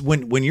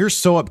you're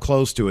so up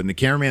close to it and the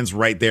cameraman's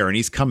right there and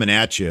he's coming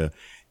at you,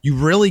 you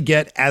really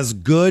get as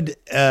good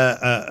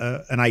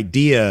an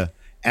idea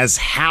as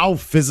how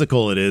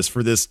physical it is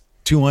for this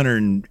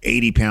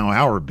 280-pound,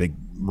 however big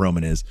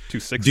Roman is.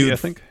 260, I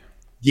think.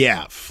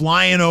 Yeah,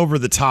 flying over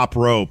the top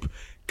rope,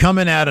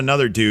 coming at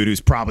another dude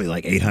who's probably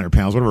like 800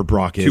 pounds, whatever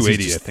Brock is.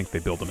 280, I think they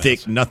build him thick,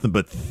 as. nothing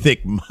but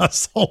thick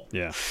muscle.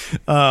 Yeah.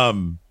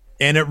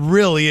 And it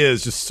really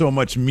is just so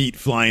much meat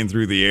flying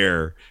through the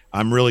air.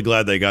 I'm really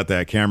glad they got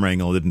that camera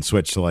angle, didn't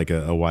switch to like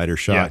a wider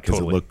shot because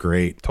it looked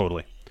great.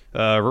 Totally.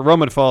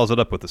 Roman follows it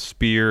up with a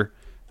spear.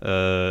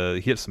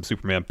 He hits some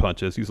Superman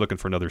punches. He's looking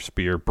for another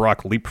spear.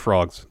 Brock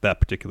leapfrogs that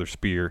particular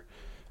spear.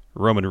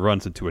 Roman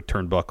runs into a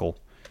turnbuckle.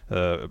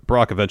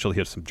 Brock eventually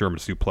hits some German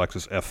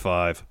suplexes,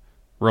 F5.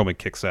 Roman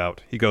kicks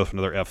out. He goes for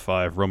another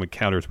F5. Roman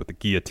counters with the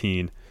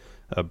guillotine.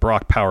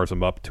 Brock powers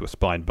him up to a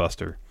spine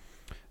buster.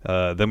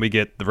 Then we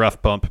get the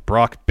ref bump.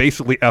 Brock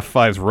basically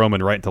F5s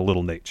Roman right into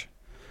Little Nate.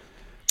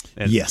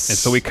 Yes. And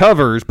so he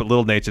covers, but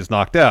Little Nate is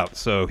knocked out.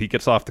 So he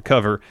gets off the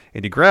cover,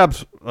 and he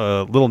grabs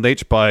Little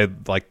Nate by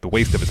like the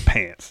waist of his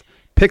pants,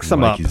 picks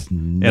him up,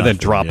 and then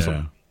drops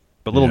him.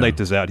 But Little Nate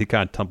is out. He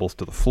kind of tumbles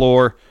to the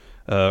floor.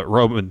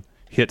 Roman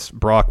hits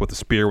Brock with a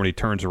spear when he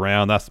turns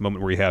around. That's the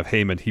moment where you have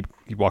Heyman.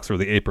 He walks over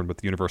the apron with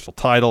the Universal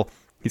title.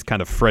 He's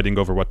kind of fretting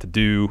over what to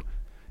do.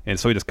 And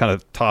so he just kind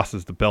of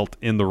tosses the belt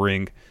in the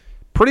ring.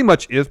 Pretty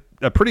much is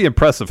a pretty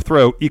impressive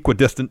throw,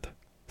 equidistant,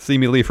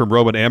 seemingly from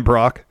Roman and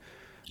Brock.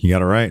 You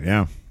got it right,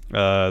 yeah.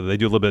 They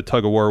do a little bit of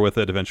tug of war with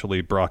it.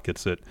 Eventually, Brock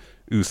gets it.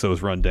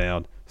 Usos run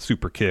down,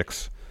 super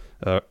kicks.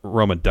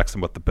 Roman decks him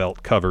with the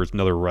belt, covers.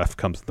 Another ref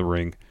comes to the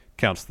ring,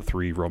 counts the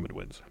 3. Roman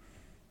wins.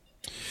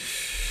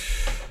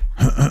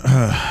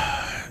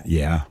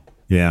 Yeah.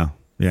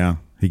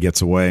 He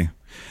gets away.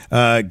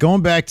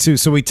 Going back to,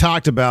 so we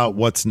talked about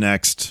what's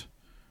next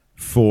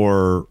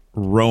for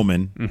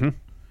Roman. Mm-hmm.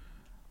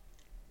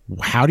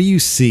 How do you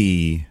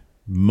see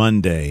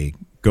Monday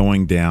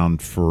going down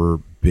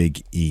for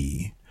Big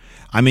E?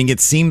 I mean, it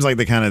seems like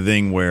the kind of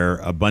thing where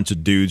a bunch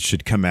of dudes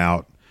should come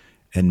out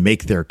and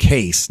make their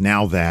case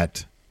now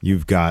that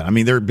you've got, I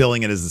mean, they're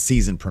billing it as the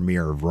season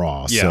premiere of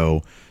Raw,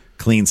 so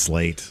clean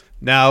slate.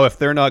 Now, if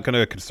they're not going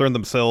to concern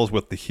themselves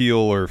with the heel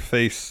or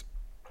face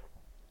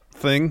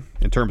thing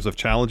in terms of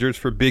challengers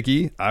for Big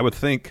E, I would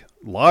think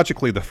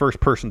logically the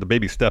first person to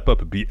maybe step up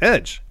would be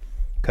Edge,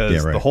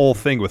 because the whole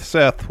thing with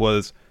Seth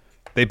was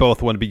they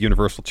both want to be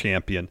Universal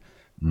Champion.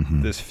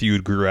 Mm-hmm. This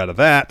feud grew out of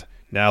that.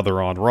 Now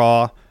they're on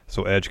Raw,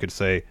 so Edge could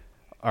say,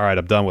 all right,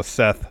 I'm done with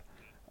Seth.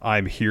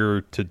 I'm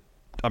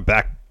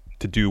back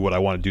to do what I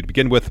want to do to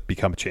begin with,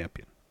 become a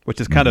champion, which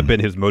has kind of been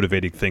his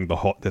motivating thing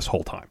this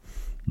whole time.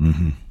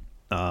 Mm-hmm.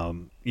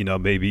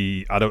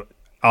 Maybe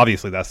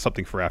obviously that's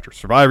something for after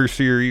Survivor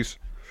Series.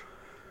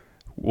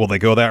 Will they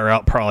go that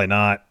route? Probably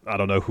not. I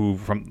don't know who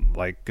from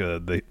like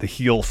the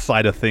heel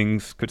side of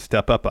things could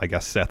step up. I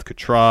guess Seth could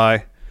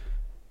try,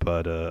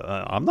 but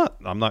I'm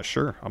not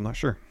sure.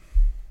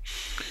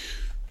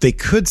 They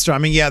could start. I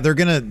mean, yeah,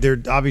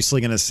 they're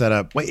obviously gonna set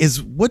up. Wait,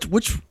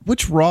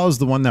 which Raw is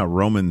the one that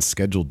Roman's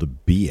scheduled to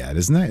be at?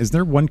 Is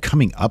there one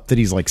coming up that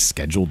he's like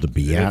scheduled to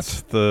be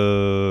at?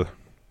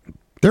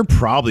 They're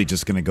probably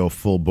just gonna go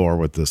full bore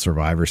with the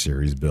Survivor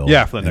Series build,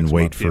 and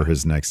wait for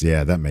his next.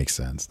 Yeah, that makes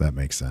sense.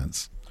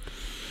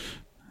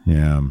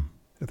 Yeah.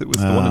 It was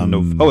the one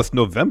in it's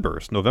November.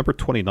 It's November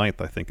 29th,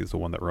 I think, is the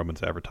one that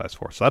Roman's advertised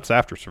for. So that's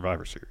after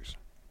Survivor Series.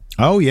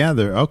 Oh yeah,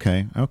 they're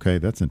okay.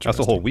 That's interesting. That's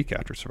a whole week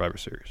after Survivor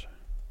Series.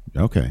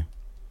 Okay.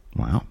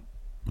 Wow.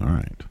 All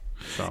right.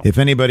 So. If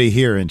anybody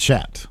here in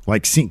chat,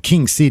 like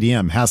King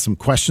CDM, has some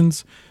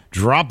questions,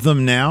 drop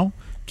them now.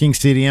 King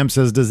CDM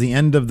says, does the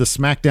end of the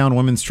SmackDown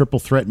Women's Triple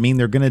Threat mean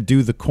they're going to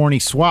do the corny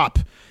swap?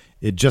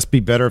 It'd just be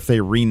better if they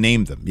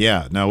renamed them.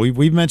 Yeah, no,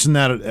 we've mentioned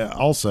that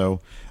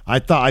also.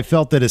 I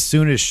felt that as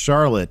soon as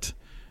Charlotte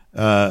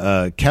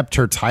kept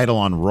her title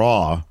on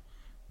Raw,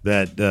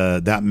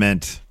 that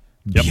meant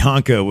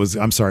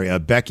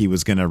Becky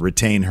was going to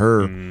retain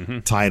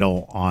her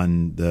title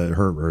on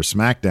her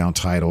SmackDown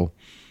title,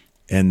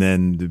 and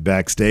then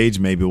backstage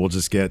maybe we'll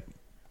just get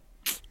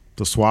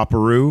the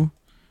swaparoo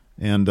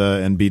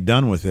and be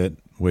done with it.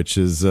 Which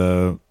is,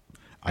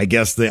 I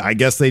guess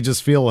they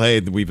just feel, hey,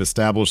 we've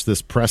established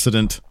this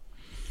precedent.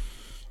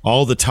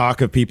 All the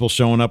talk of people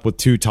showing up with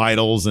 2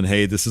 titles and,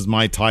 hey, this is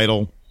my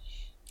title.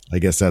 I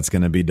guess that's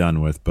going to be done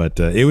with. But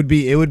it would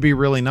be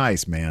really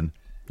nice, man.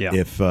 Yeah.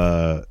 If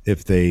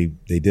they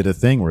did a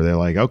thing where they're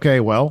like, okay,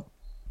 well,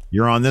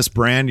 you're on this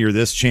brand, you're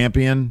this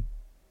champion,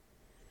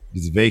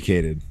 it's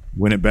vacated,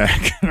 win it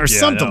back, or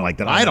something like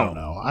that. I don't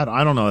know.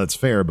 I don't know. That's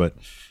fair, but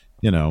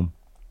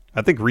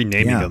I think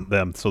renaming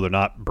them so they're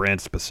not brand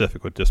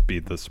specific would just be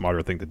the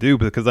smarter thing to do,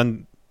 because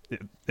then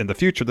in the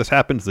future this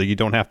happens that you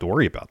don't have to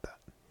worry about that.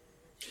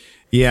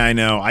 Yeah, I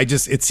know.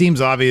 It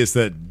seems obvious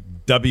that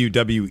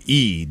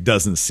WWE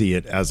doesn't see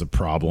it as a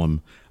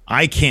problem.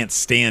 I can't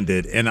stand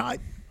it, and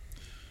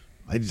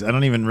I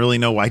don't even really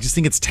know why. I just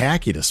think it's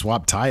tacky to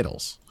swap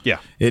titles. Yeah.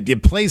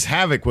 It plays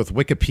havoc with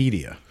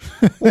Wikipedia.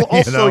 Well,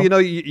 also, you know?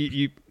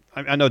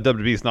 I know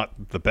WWE is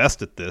not the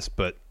best at this,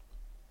 but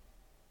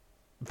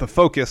the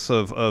focus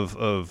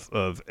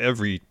of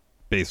every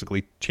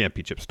basically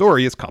championship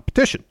story is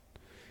competition.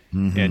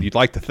 Mm-hmm. And you'd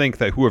like to think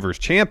that whoever's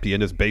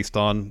champion is based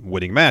on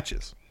winning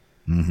matches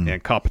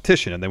and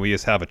competition. And then we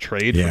just have a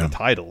trade for the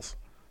titles.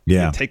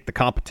 Yeah. And take the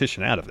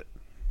competition out of it.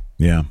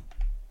 Yeah.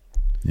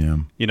 Yeah.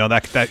 You know,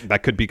 that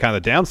could be kind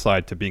of the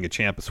downside to being a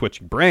champ of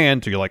switching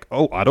brands. You're like,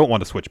 oh, I don't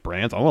want to switch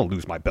brands. I want to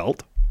lose my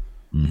belt.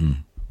 Mm-hmm.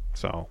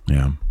 So.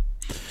 Yeah.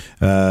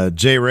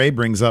 Jay Ray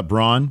brings up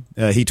Braun.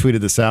 He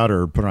tweeted this out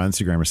or put it on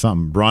Instagram or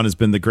something. Braun has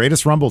been the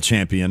greatest Rumble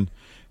champion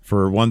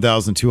for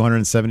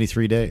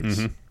 1,273 days.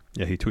 Mm-hmm.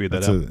 Yeah, he tweeted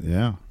that out.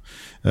 Yeah.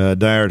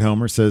 Diehard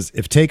Homer says,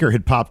 if Taker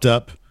had popped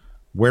up,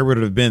 where would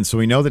it have been? So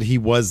we know that he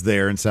was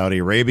there in Saudi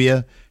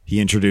Arabia. He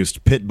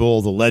introduced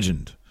Pitbull, the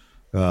legend,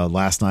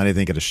 last night, I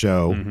think, at a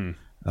show.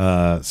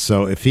 Mm-hmm.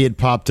 So if he had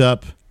popped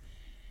up,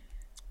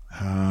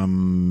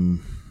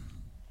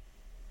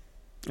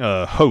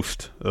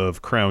 host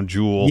of Crown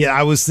Jewel. Yeah,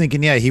 I was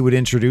thinking, he would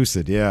introduce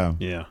it. Yeah.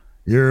 Yeah.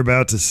 You're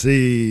about to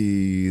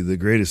see the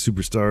greatest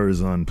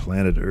superstars on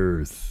planet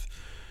Earth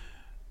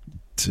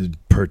to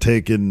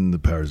partake in the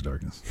powers of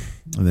darkness.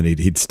 And then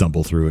he'd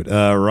stumble through it.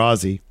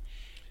 Rozzy,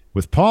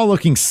 with Paul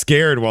looking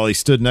scared while he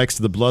stood next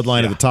to the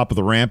bloodline at the top of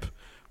the ramp,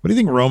 what do you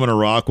think Roman or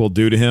Rock will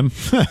do to him?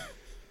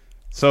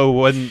 So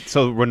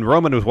when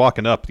Roman was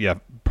walking up,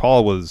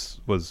 Paul was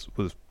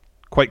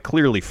quite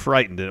clearly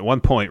frightened. And at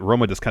one point,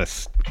 Roman just kind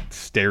of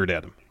stared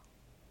at him.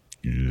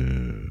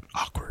 Yeah,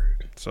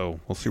 awkward. So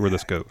we'll see where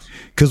this goes.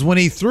 Because when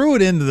he threw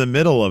it into the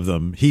middle of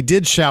them, he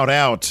did shout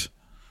out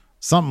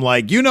something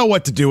like, "You know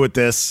what to do with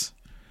this,"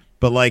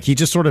 but like he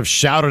just sort of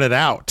shouted it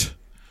out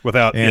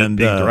without it being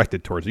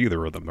directed towards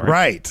either of them.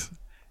 Right.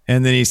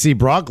 And then you see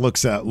Brock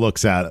looks up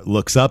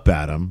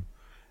at him.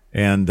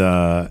 And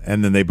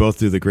then they both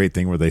do the great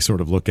thing where they sort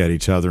of look at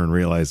each other and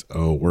realize,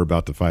 oh, we're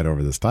about to fight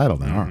over this title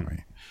now, aren't we?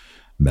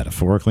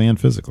 Metaphorically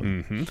and physically.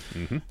 Mm-hmm,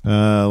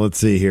 mm-hmm. Let's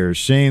see here.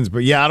 Shane's,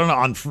 but I don't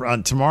know.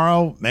 On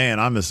tomorrow, man,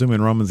 I'm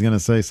assuming Roman's going to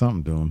say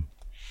something to him.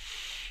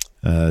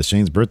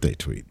 Shane's birthday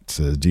tweet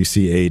says, do you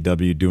see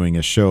AEW doing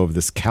a show of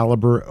this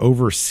caliber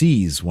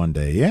overseas one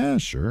day? Yeah,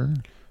 sure.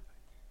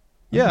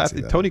 Yeah, I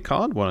think Tony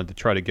Khan wanted to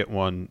try to get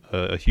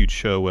a huge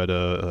show at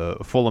a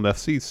Fulham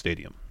FC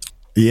stadium.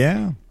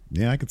 Yeah.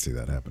 Yeah, I could see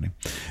that happening.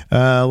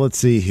 Let's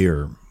see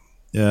here.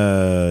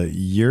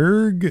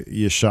 Jurg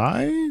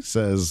Yashai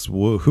says,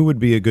 who would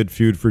be a good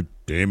feud for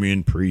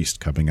Damian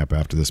Priest coming up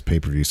after this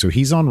pay-per-view? So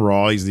he's on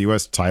Raw. He's the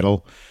U.S.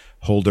 title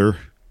holder,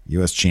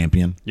 U.S.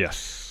 champion.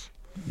 Yes.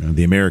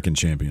 The American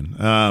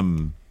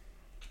champion.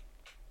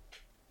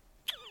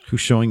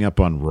 Who's showing up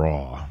on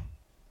Raw?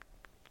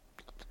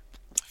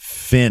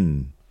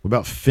 Finn. What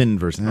about Finn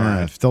versus...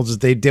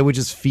 They would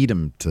just feed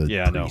him to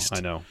Priest. I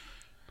know.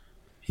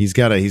 He's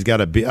got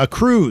to be a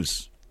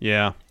Cruz.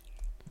 Yeah.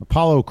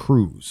 Apollo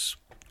Cruz.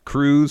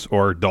 Cruz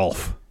or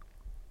Dolph.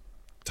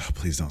 Oh,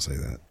 please don't say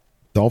that.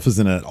 Dolph is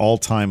in an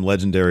all-time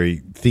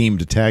legendary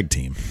themed tag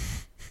team.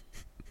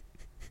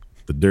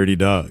 The Dirty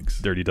Dogs.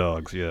 Dirty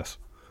Dogs, yes.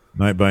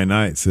 Night by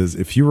Night says,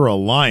 if you were a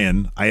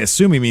lion, I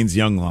assume he means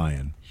young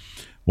lion,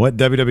 what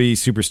WWE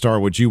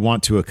superstar would you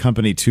want to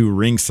accompany to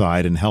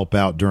ringside and help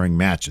out during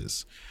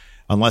matches?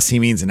 Unless he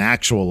means an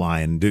actual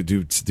lion.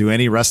 Do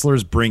any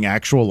wrestlers bring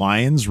actual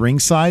lions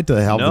ringside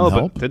to help them help?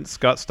 No, but didn't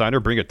Scott Steiner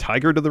bring a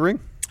tiger to the ring?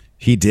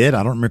 He did.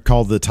 I don't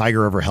recall the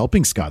tiger ever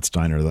helping Scott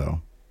Steiner,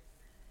 though.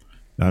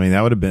 I mean,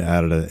 that would have been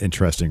added an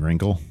interesting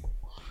wrinkle.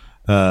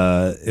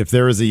 If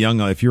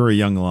you were a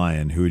young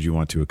lion, who would you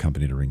want to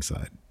accompany to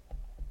ringside?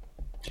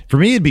 For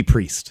me, it'd be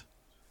Priest.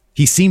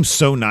 He seems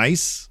so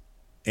nice,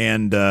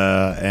 and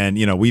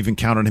we've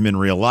encountered him in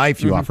real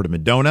life. You offered him a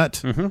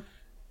donut. Mm-hmm.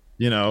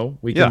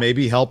 We can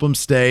maybe help him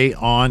stay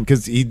on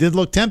because he did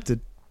look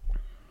tempted.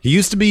 He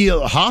used to be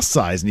Haas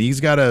size, and he's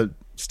got to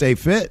stay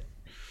fit.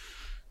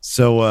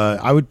 So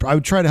I would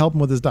try to help him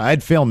with his diet.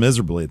 I'd fail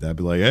miserably at that. I'd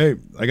be like, hey,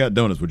 I got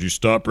donuts. Would you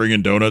stop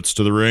bringing donuts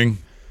to the ring?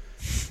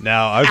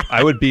 Now,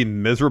 I would be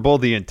miserable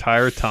the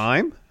entire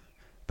time,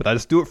 but I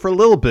just do it for a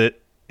little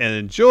bit and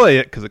enjoy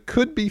it because it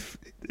could be,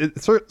 in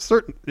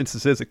certain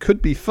instances, it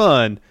could be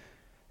fun.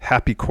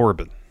 Happy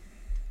Corbin.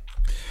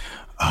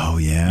 Oh,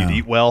 yeah. You'd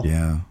eat well.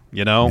 Yeah.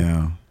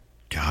 Yeah.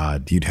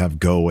 God, you'd have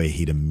go away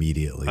heat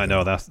immediately. I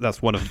know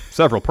that's one of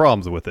several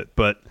problems with it,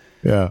 but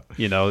yeah,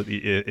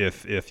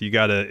 if you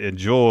got to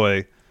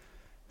enjoy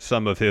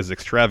some of his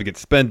extravagant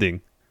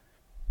spending,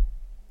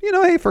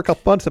 hey, for a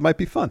couple months it might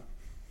be fun.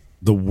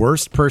 The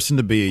worst person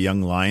to be a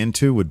young lion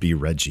to would be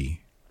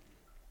Reggie.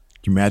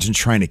 Can you imagine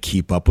trying to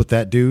keep up with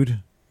that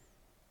dude?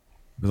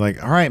 Be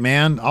like, all right,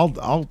 man,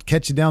 I'll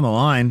catch you down the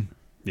line.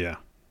 Yeah.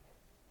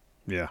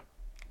 Yeah.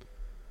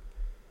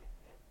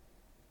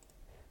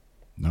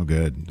 No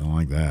good. Don't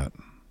like that.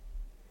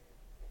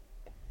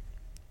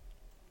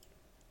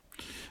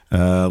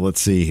 Let's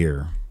see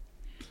here.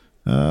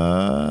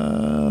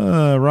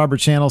 Robert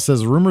Channel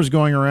says, rumors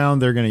going around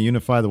they're going to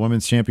unify the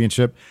women's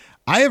championship.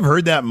 I have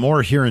heard that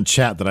more here in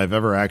chat than I've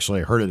ever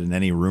actually heard it in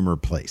any rumor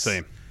place.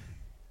 Same.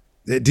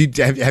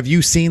 Have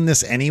you seen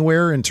this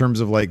anywhere in terms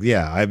of like,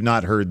 yeah, I've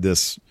not heard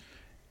this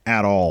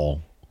at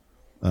all.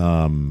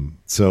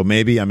 So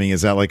maybe, I mean,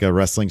 is that like a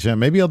wrestling channel?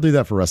 Maybe I'll do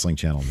that for Wrestling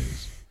Channel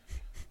News.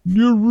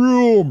 Your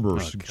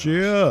rumors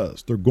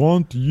suggest they're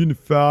going to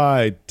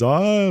unify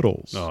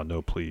titles. Oh,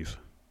 no, please.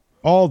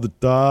 All the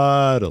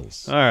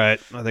titles. All right.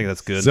 I think that's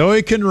good.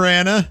 Zoe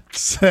Conrana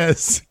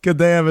says, could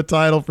they have a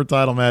title for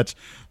title match?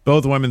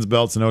 Both women's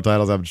belts and no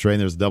titles have to train.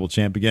 There's a double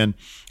champ again.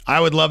 I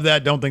would love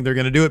that. Don't think they're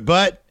going to do it.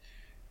 But,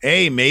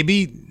 hey,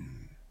 maybe,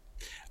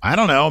 I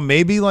don't know.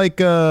 Maybe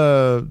like,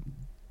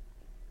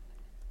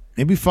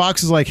 maybe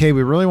Fox is like, hey,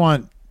 we really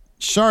want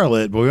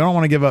Charlotte, but we don't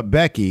want to give up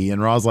Becky.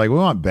 And Raw's like, we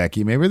want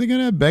Becky. Maybe they're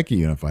going to have Becky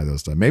unify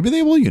those titles. Maybe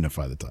they will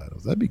unify the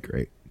titles. That'd be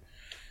great.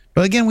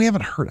 But again, we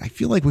haven't heard. I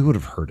feel like we would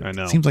have heard it. I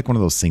know. It seems like one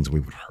of those things we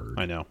would have heard.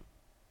 I know.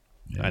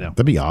 Yeah, I know.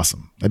 That'd be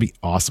awesome. That'd be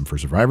awesome for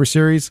Survivor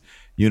Series.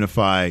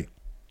 Unify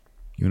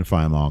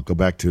them all. Go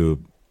back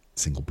to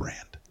single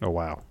brand. Oh,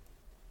 wow.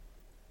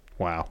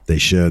 Wow. They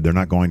should. They're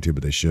not going to,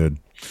 but they should.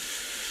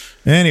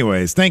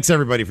 Anyways, thanks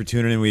everybody for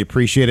tuning in. We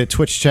appreciate it.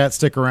 Twitch chat,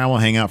 stick around. We'll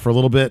hang out for a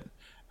little bit.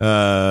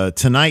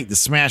 Tonight, the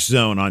Smash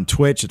Zone on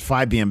Twitch at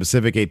 5 p.m.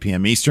 Pacific, 8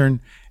 p.m.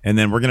 Eastern. And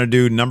then we're going to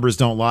do Numbers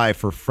Don't Lie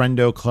for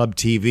Friendo Club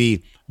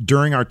TV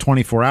during our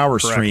 24-hour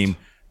stream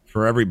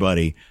for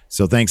everybody.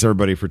 So thanks,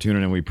 everybody, for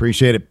tuning in. We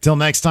appreciate it. Till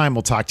next time,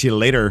 we'll talk to you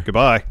later.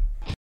 Goodbye.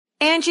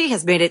 Angie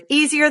has made it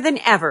easier than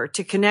ever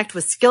to connect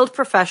with skilled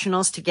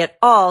professionals to get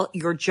all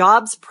your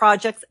jobs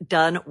projects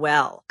done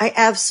well. I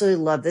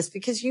absolutely love this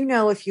because, you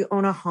know, if you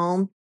own a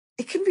home,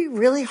 it can be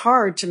really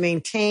hard to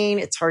maintain.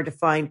 It's hard to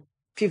find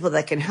people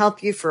that can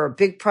help you for a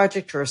big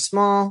project or a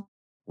small.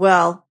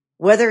 Well,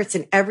 whether it's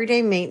in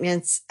everyday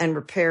maintenance and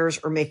repairs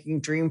or making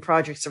dream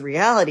projects a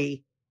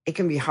reality, it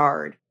can be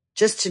hard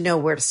just to know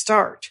where to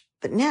start.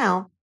 But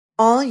now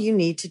all you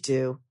need to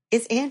do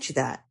is Angie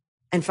that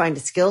and find a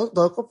skilled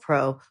local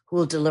pro who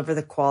will deliver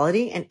the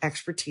quality and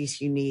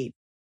expertise you need.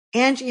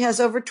 Angie has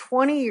over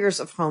 20 years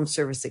of home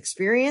service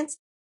experience,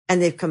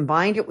 and they've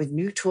combined it with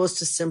new tools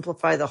to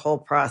simplify the whole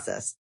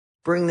process.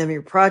 Bring them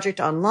your project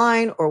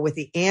online or with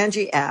the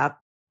Angie app,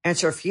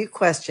 answer a few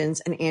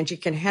questions, and Angie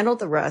can handle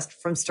the rest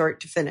from start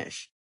to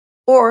finish.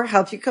 Or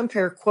help you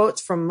compare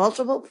quotes from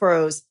multiple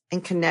pros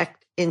and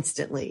connect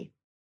instantly,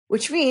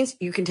 which means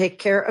you can take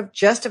care of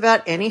just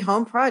about any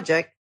home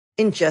project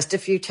in just a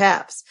few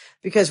taps.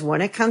 Because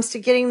when it comes to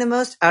getting the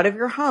most out of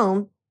your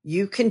home,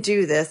 you can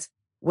do this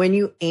when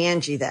you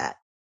Angie that.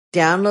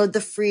 Download the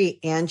free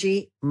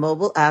Angie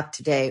mobile app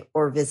today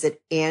or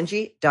visit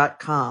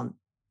Angie.com.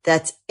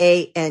 That's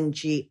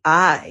ANGI.com.